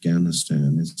in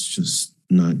Afghanistan. It's just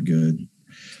not good.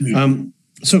 Yeah.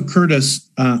 So Curtis,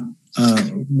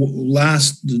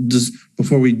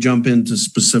 before we jump into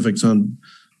specifics on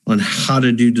how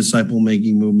to do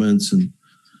disciple-making movements and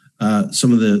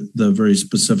some of the very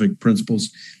specific principles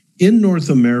in North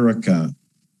America,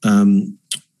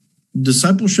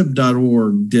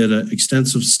 discipleship.org did an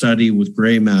extensive study with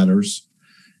Gray Matters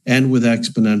and with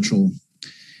Exponential.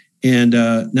 And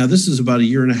now this is about a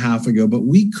year and a half ago, but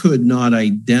we could not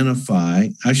identify,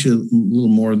 actually a little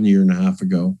more than a year and a half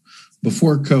ago,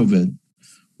 before COVID,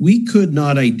 we could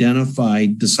not identify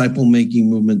disciple-making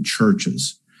movement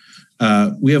churches.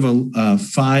 We have a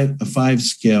five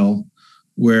scale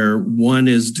where 1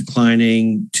 is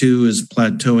declining, 2 is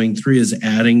plateauing, 3 is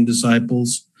adding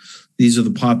disciples. These are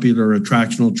the popular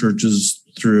attractional churches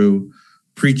through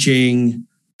preaching,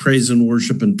 praise and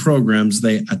worship, and programs.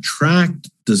 They attract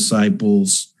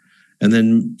disciples and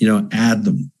then, add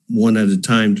them one at a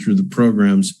time through the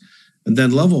programs. And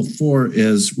then level 4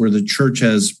 is where the church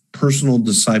has personal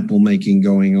disciple making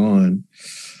going on.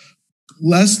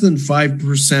 Less than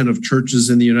 5% of churches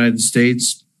in the United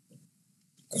States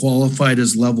qualified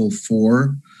as level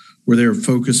 4, where they're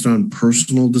focused on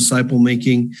personal disciple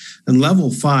making. And level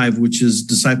 5, which is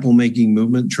disciple making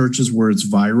movement churches where it's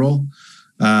viral,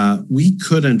 we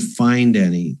couldn't find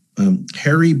any.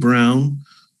 Harry Brown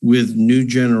with New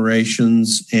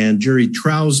Generations and Jerry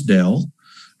Trousdale,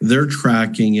 they're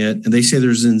tracking it, and they say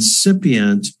there's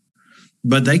incipient,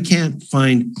 but they can't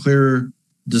find clear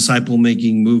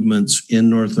disciple-making movements in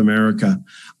North America.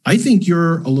 I think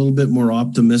you're a little bit more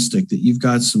optimistic that you've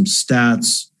got some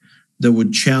stats that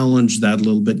would challenge that a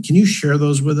little bit. Can you share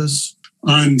those with us?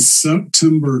 On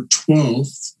September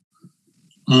 12th,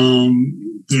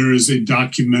 there is a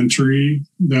documentary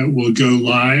that will go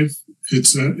live.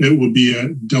 It will be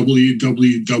at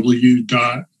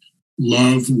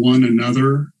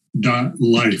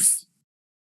www.loveoneanother.life.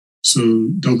 So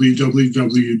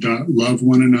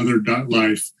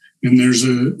www.loveoneanother.life. And there's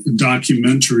a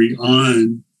documentary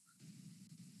on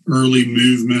early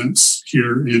movements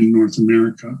here in North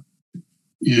America.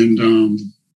 And,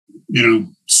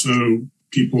 so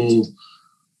people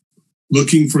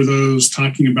looking for those,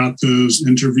 talking about those,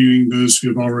 interviewing those who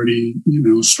have already,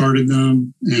 started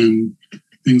them and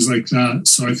things like that.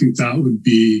 So I think that would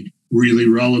be really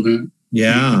relevant.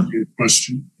 Yeah.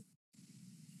 Question.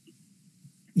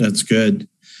 That's good.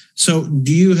 So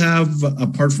do you have,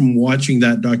 apart from watching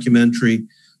that documentary,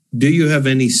 do you have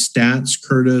any stats,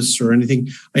 Curtis, or anything?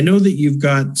 I know that you've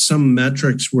got some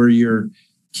metrics where you're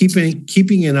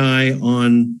keeping an eye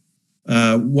on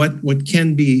what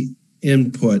can be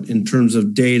input in terms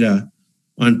of data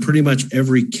on pretty much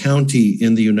every county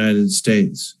in the United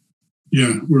States.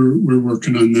 Yeah, we're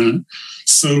working on that.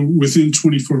 So within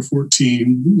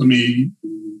 2414, let me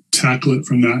tackle it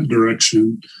from that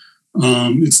direction.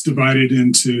 It's divided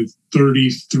into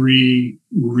 33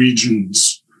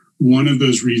 regions. One of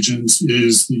those regions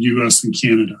is the US and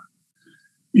Canada.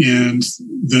 And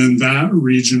then that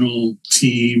regional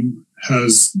team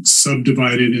has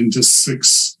subdivided into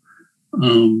 6,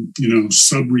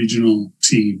 sub-regional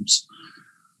teams.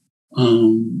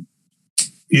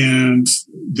 And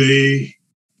they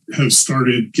have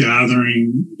started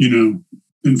gathering,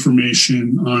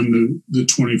 information on the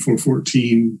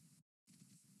 2414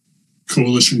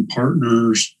 coalition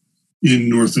partners in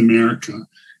North America.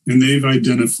 And they've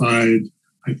identified,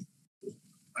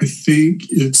 I think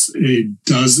it's a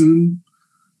dozen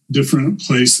different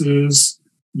places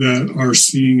that are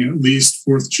seeing at least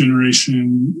fourth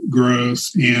generation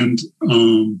growth and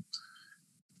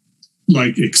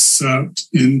accept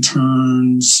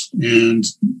interns and,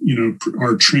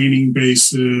 our training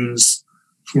bases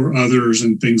for others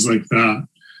and things like that.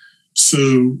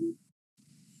 So,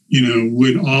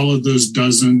 would all of those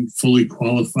dozen fully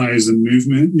qualify as a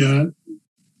movement yet?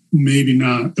 Maybe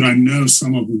not, but I know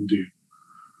some of them do.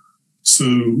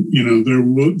 So,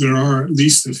 there are at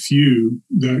least a few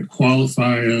that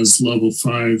qualify as level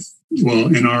 5, well,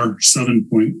 in our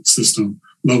 7-point system,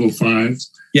 level 5.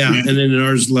 Yeah, and then in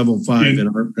ours, level 5.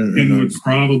 And would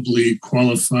probably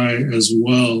qualify as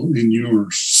well in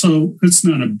yours. So it's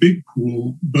not a big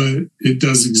pool, but it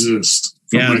does exist.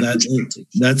 Yeah,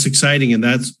 that's exciting. And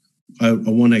I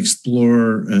want to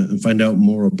explore and find out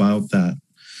more about that.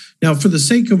 Now, for the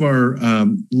sake of our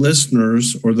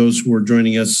listeners or those who are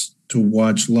joining us to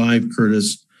watch live,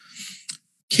 Curtis,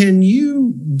 can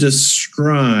you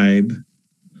describe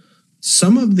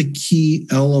some of the key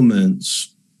elements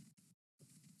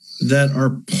that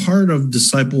are part of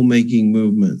disciple-making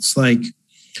movements? Like,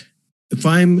 if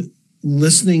I'm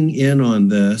listening in on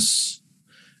this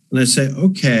and I say,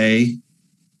 okay,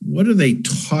 what are they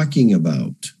talking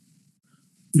about?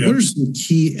 Yep. What are some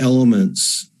key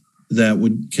elements that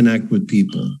would connect with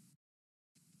people?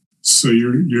 So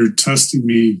you're testing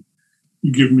me.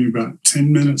 You give me about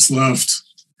 10 minutes left.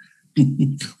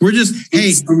 We're just,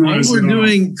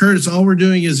 Curtis, all we're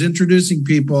doing is introducing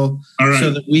people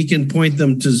so that we can point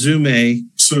them to Zume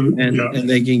and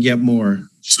they can get more.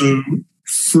 So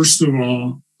first of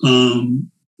all,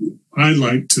 I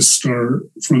like to start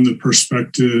from the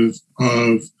perspective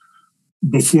of,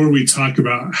 before we talk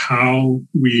about how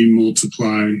we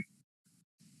multiply,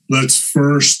 let's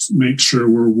first make sure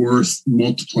we're worth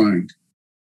multiplying.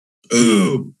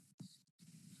 Oh.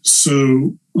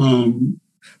 So,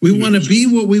 we want to be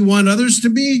what we want others to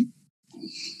be?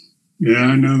 Yeah,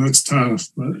 I know that's tough,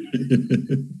 but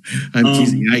I'm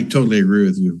teasing. I totally agree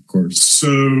with you, of course.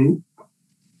 So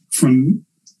from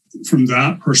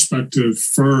that perspective,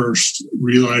 first,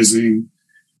 realizing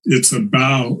it's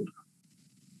about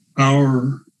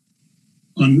our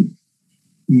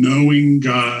knowing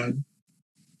God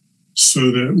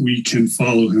so that we can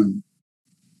follow him,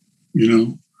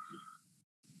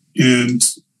 And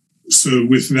so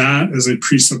with that as a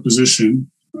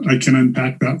presupposition, I can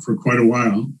unpack that for quite a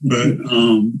while, but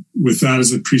with that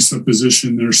as a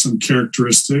presupposition, there are some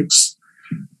characteristics.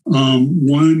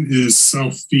 One is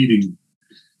self-feeding.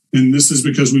 And this is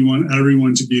because we want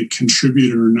everyone to be a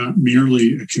contributor, not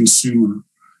merely a consumer.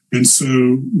 And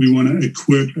so we want to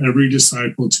equip every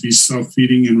disciple to be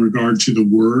self-feeding in regard to the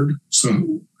word,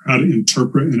 so how to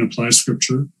interpret and apply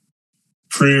scripture,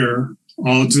 prayer,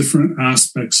 all different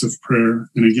aspects of prayer.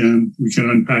 And again, we can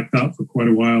unpack that for quite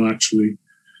a while, actually.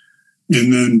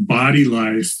 And then body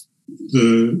life,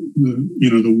 the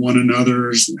one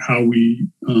another's, how we,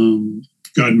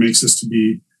 God makes us to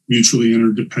be mutually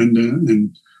interdependent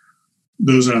and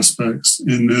those aspects.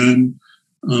 And then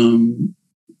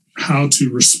how to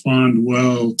respond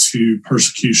well to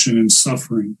persecution and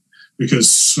suffering, because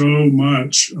so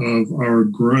much of our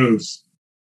growth,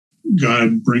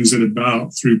 God brings it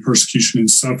about through persecution and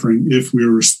suffering if we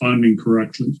are responding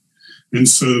correctly. And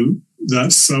so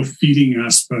that self-feeding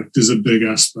aspect is a big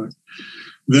aspect.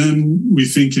 Then we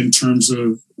think in terms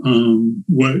of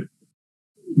what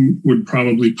would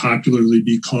probably popularly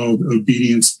be called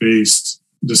obedience-based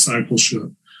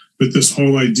discipleship. But this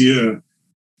whole idea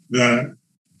that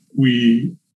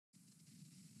we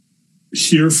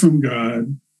hear from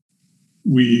God,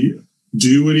 we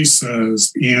do what he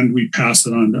says, and we pass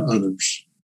it on to others.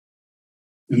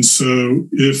 And so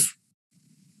if,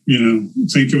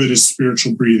 think of it as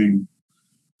spiritual breathing.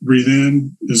 Breathe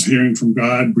in is hearing from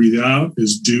God. Breathe out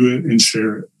is do it and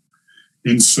share it.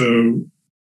 And so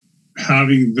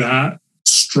having that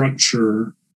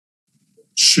structure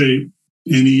shape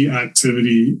any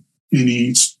activity,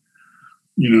 any,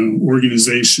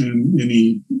 organization,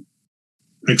 any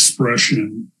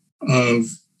expression of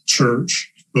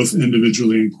church, both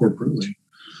individually and corporately.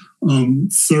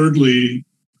 Thirdly,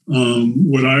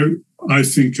 what I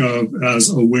think of as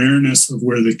awareness of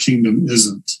where the kingdom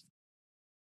isn't,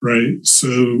 right?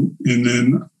 So, and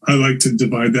then I like to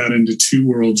divide that into two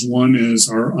worlds. One is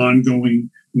our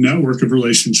ongoing network of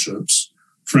relationships,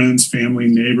 friends, family,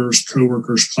 neighbors,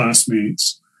 coworkers,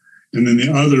 classmates. And then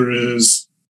the other is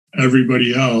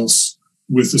everybody else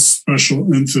with a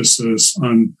special emphasis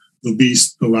on the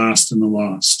least, the last, and the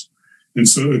lost. And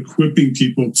so equipping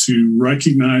people to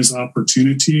recognize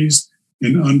opportunities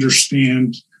and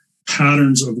understand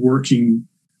patterns of working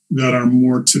that are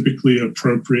more typically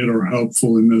appropriate or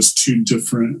helpful in those two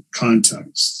different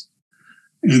contexts.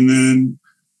 And then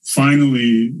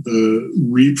finally, the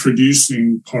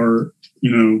reproducing part,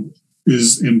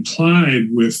 is implied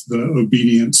with the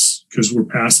obedience because we're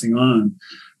passing on,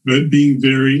 but being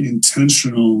very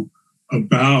intentional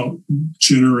about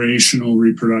generational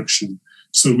reproduction.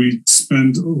 So we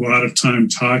spend a lot of time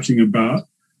talking about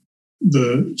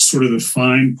the sort of the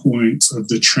fine points of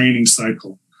the training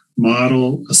cycle: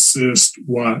 model, assist,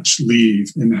 watch,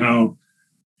 leave, and how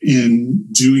in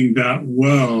doing that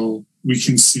well, we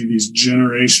can see these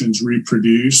generations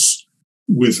reproduce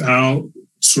without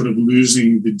sort of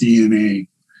losing the DNA.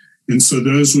 And so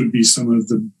those would be some of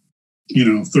the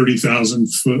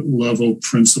 30,000 foot level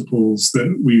principles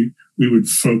that we would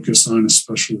focus on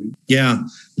especially. Yeah.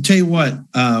 I'll tell you what,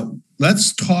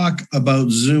 let's talk about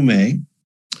Zume.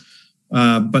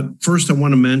 But first I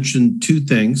want to mention two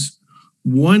things.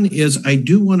 One is I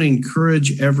do want to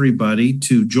encourage everybody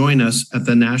to join us at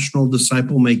the National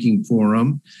Disciple Making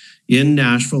Forum in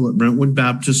Nashville at Brentwood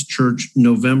Baptist Church,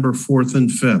 November 4th and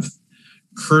 5th.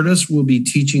 Curtis will be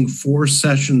teaching 4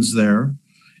 sessions there,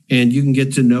 and you can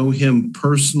get to know him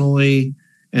personally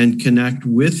and connect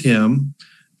with him.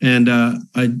 And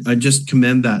I just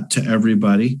commend that to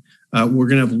everybody. We're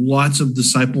going to have lots of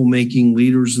disciple-making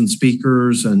leaders and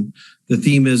speakers, and the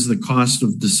theme is the cost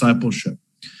of discipleship.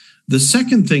 The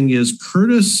second thing is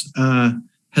Curtis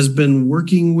has been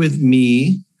working with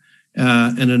me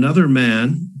and another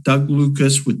man, Doug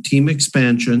Lucas, with Team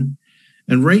Expansion.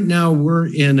 And right now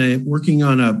we're working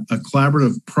on a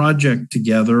collaborative project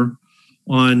together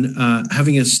on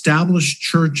having established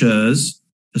churches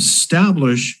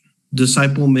establish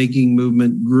disciple-making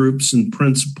movement groups and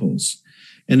principles.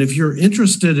 And if you're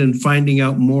interested in finding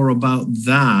out more about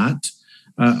that,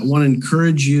 I want to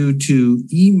encourage you to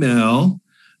email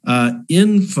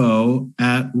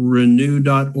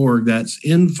info@renew.org. That's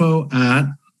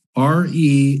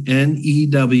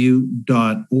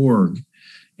info@renew.org.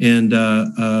 And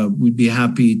we'd be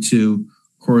happy to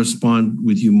correspond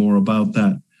with you more about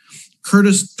that.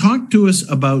 Curtis, talk to us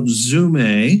about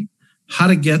Zume, how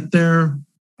to get there,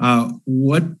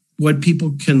 what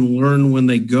people can learn when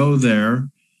they go there,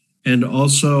 and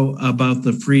also about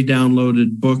the free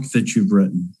downloaded book that you've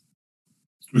written.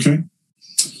 Okay.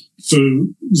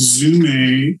 So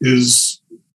Zume is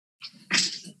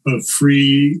a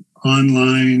free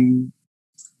online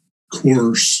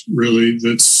course, really,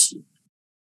 that's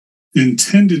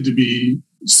intended to be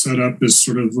set up as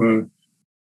sort of a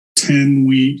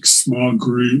 10-week small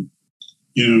group,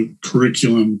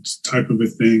 curriculum type of a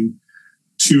thing.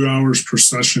 2 hours per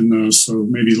session, though, so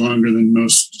maybe longer than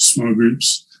most small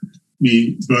groups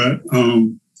meet. But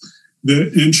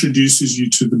that introduces you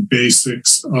to the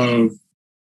basics of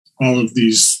all of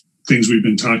these things we've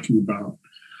been talking about.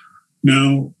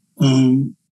 Now,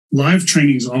 live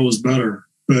training is always better,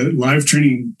 but live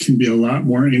training can be a lot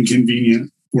more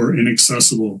inconvenient or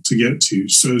inaccessible to get to.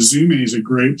 So Zume is a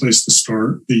great place to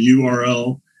start. The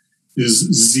URL is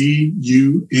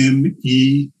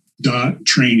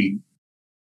zume.training.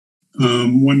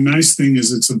 One nice thing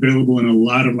is it's available in a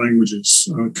lot of languages,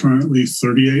 currently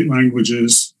 38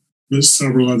 languages, but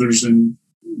several others in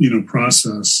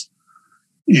process.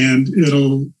 And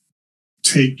it'll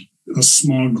take a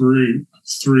small group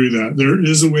through that. There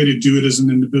is a way to do it as an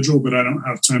individual, but I don't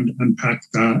have time to unpack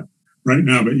that right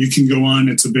now. But you can go on.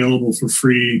 It's available for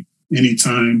free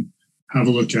anytime. Have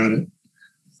a look at it.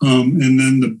 And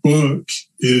then the book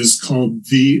is called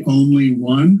The Only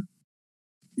One.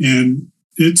 And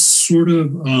it's sort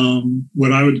of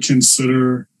what I would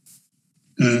consider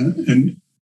an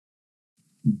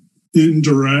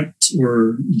indirect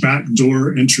or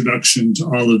backdoor introduction to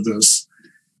all of this.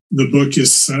 The book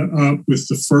is set up with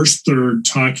the first third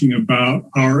talking about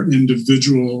our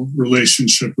individual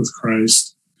relationship with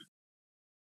Christ.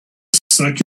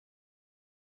 Second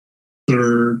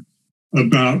third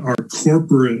about our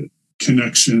corporate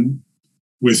connection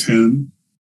with him.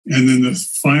 And then the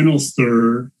final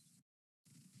third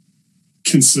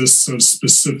consists of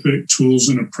specific tools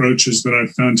and approaches that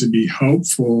I've found to be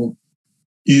helpful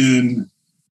in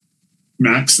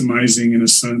maximizing, in a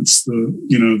sense, the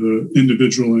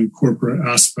individual and corporate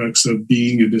aspects of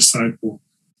being a disciple.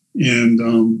 And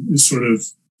it sort of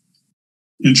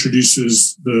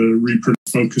introduces the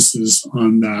focuses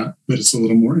on that, but it's a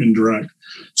little more indirect.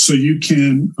 So you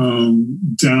can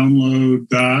download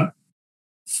that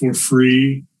for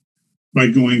free by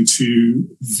going to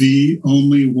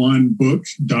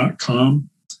theonlyonebook.com,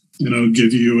 and it'll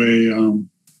give you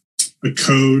a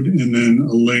code and then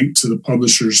a link to the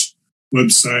publisher's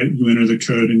website. You enter the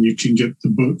code and you can get the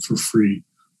book for free.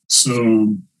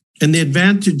 So, and the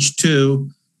advantage too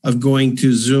of going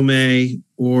to Zume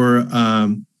or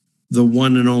the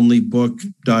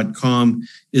oneandonlybook.com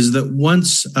is that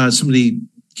once somebody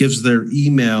gives their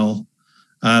email,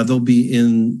 they'll be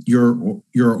in your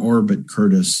orbit,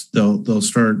 Curtis. They'll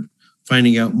start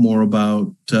finding out more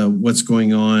about what's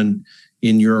going on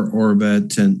in your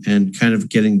orbit and kind of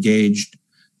get engaged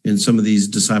in some of these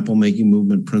disciple making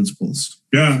movement principles.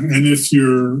 Yeah, and if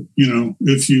you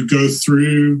go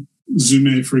through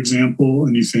Zume, for example,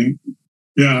 and you think,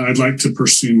 yeah, I'd like to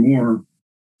pursue more,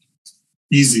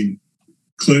 easy.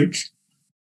 Click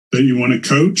that you want to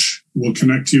coach. We'll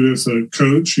connect you with a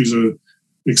coach who's a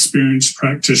experienced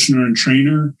practitioner and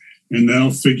trainer, and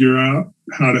they'll figure out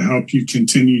how to help you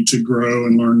continue to grow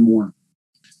and learn more.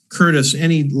 Curtis,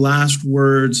 any last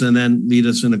words, and then lead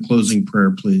us in a closing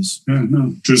prayer, please. Yeah,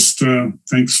 no, just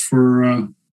thanks for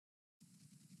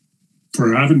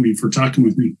having me, for talking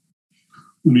with me.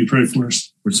 Let me pray for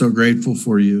us. We're so grateful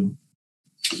for you.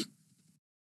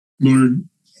 Lord,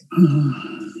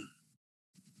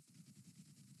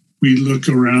 we look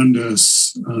around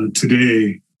us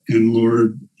today, and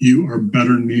Lord, you are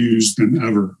better news than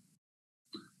ever.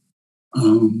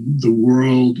 The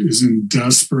world is in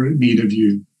desperate need of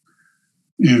you.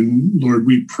 And Lord,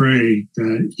 we pray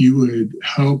that you would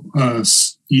help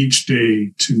us each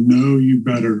day to know you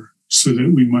better so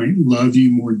that we might love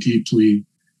you more deeply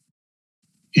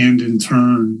and in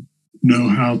turn know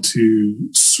how to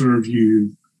serve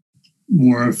you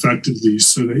more effectively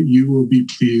so that you will be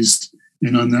pleased.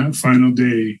 And on that final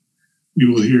day,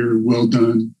 you will hear, well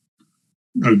done,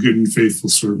 a good and faithful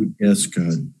servant. Yes,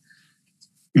 God.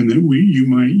 And that you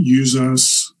might use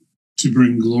us to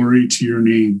bring glory to your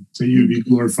name, that you be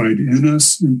glorified in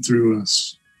us and through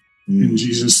us. In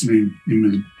Jesus' name,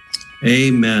 amen.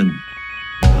 Amen.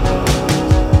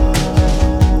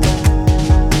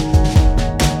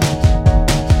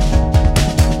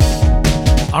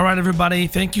 All right, everybody,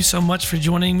 thank you so much for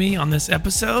joining me on this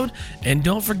episode. And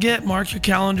don't forget, mark your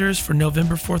calendars for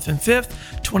November 4th and 5th,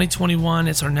 2021.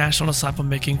 It's our National Disciple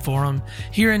Making Forum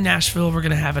here in Nashville. We're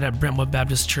going to have it at Brentwood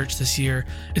Baptist Church this year.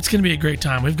 It's going to be a great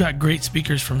time. We've got great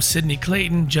speakers from Sidney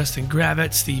Clayton, Justin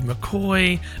Gravett, Steve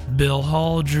McCoy, Bill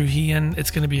Hall, Drew Hean.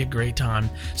 It's going to be a great time.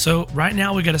 So right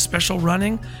now we got a special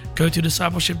running. Go to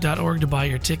discipleship.org to buy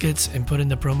your tickets and put in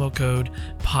the promo code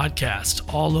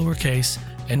podcast, all lowercase,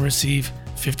 and receive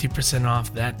 50%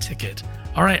 off that ticket.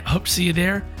 All right, hope to see you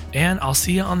there, and I'll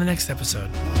see you on the next episode.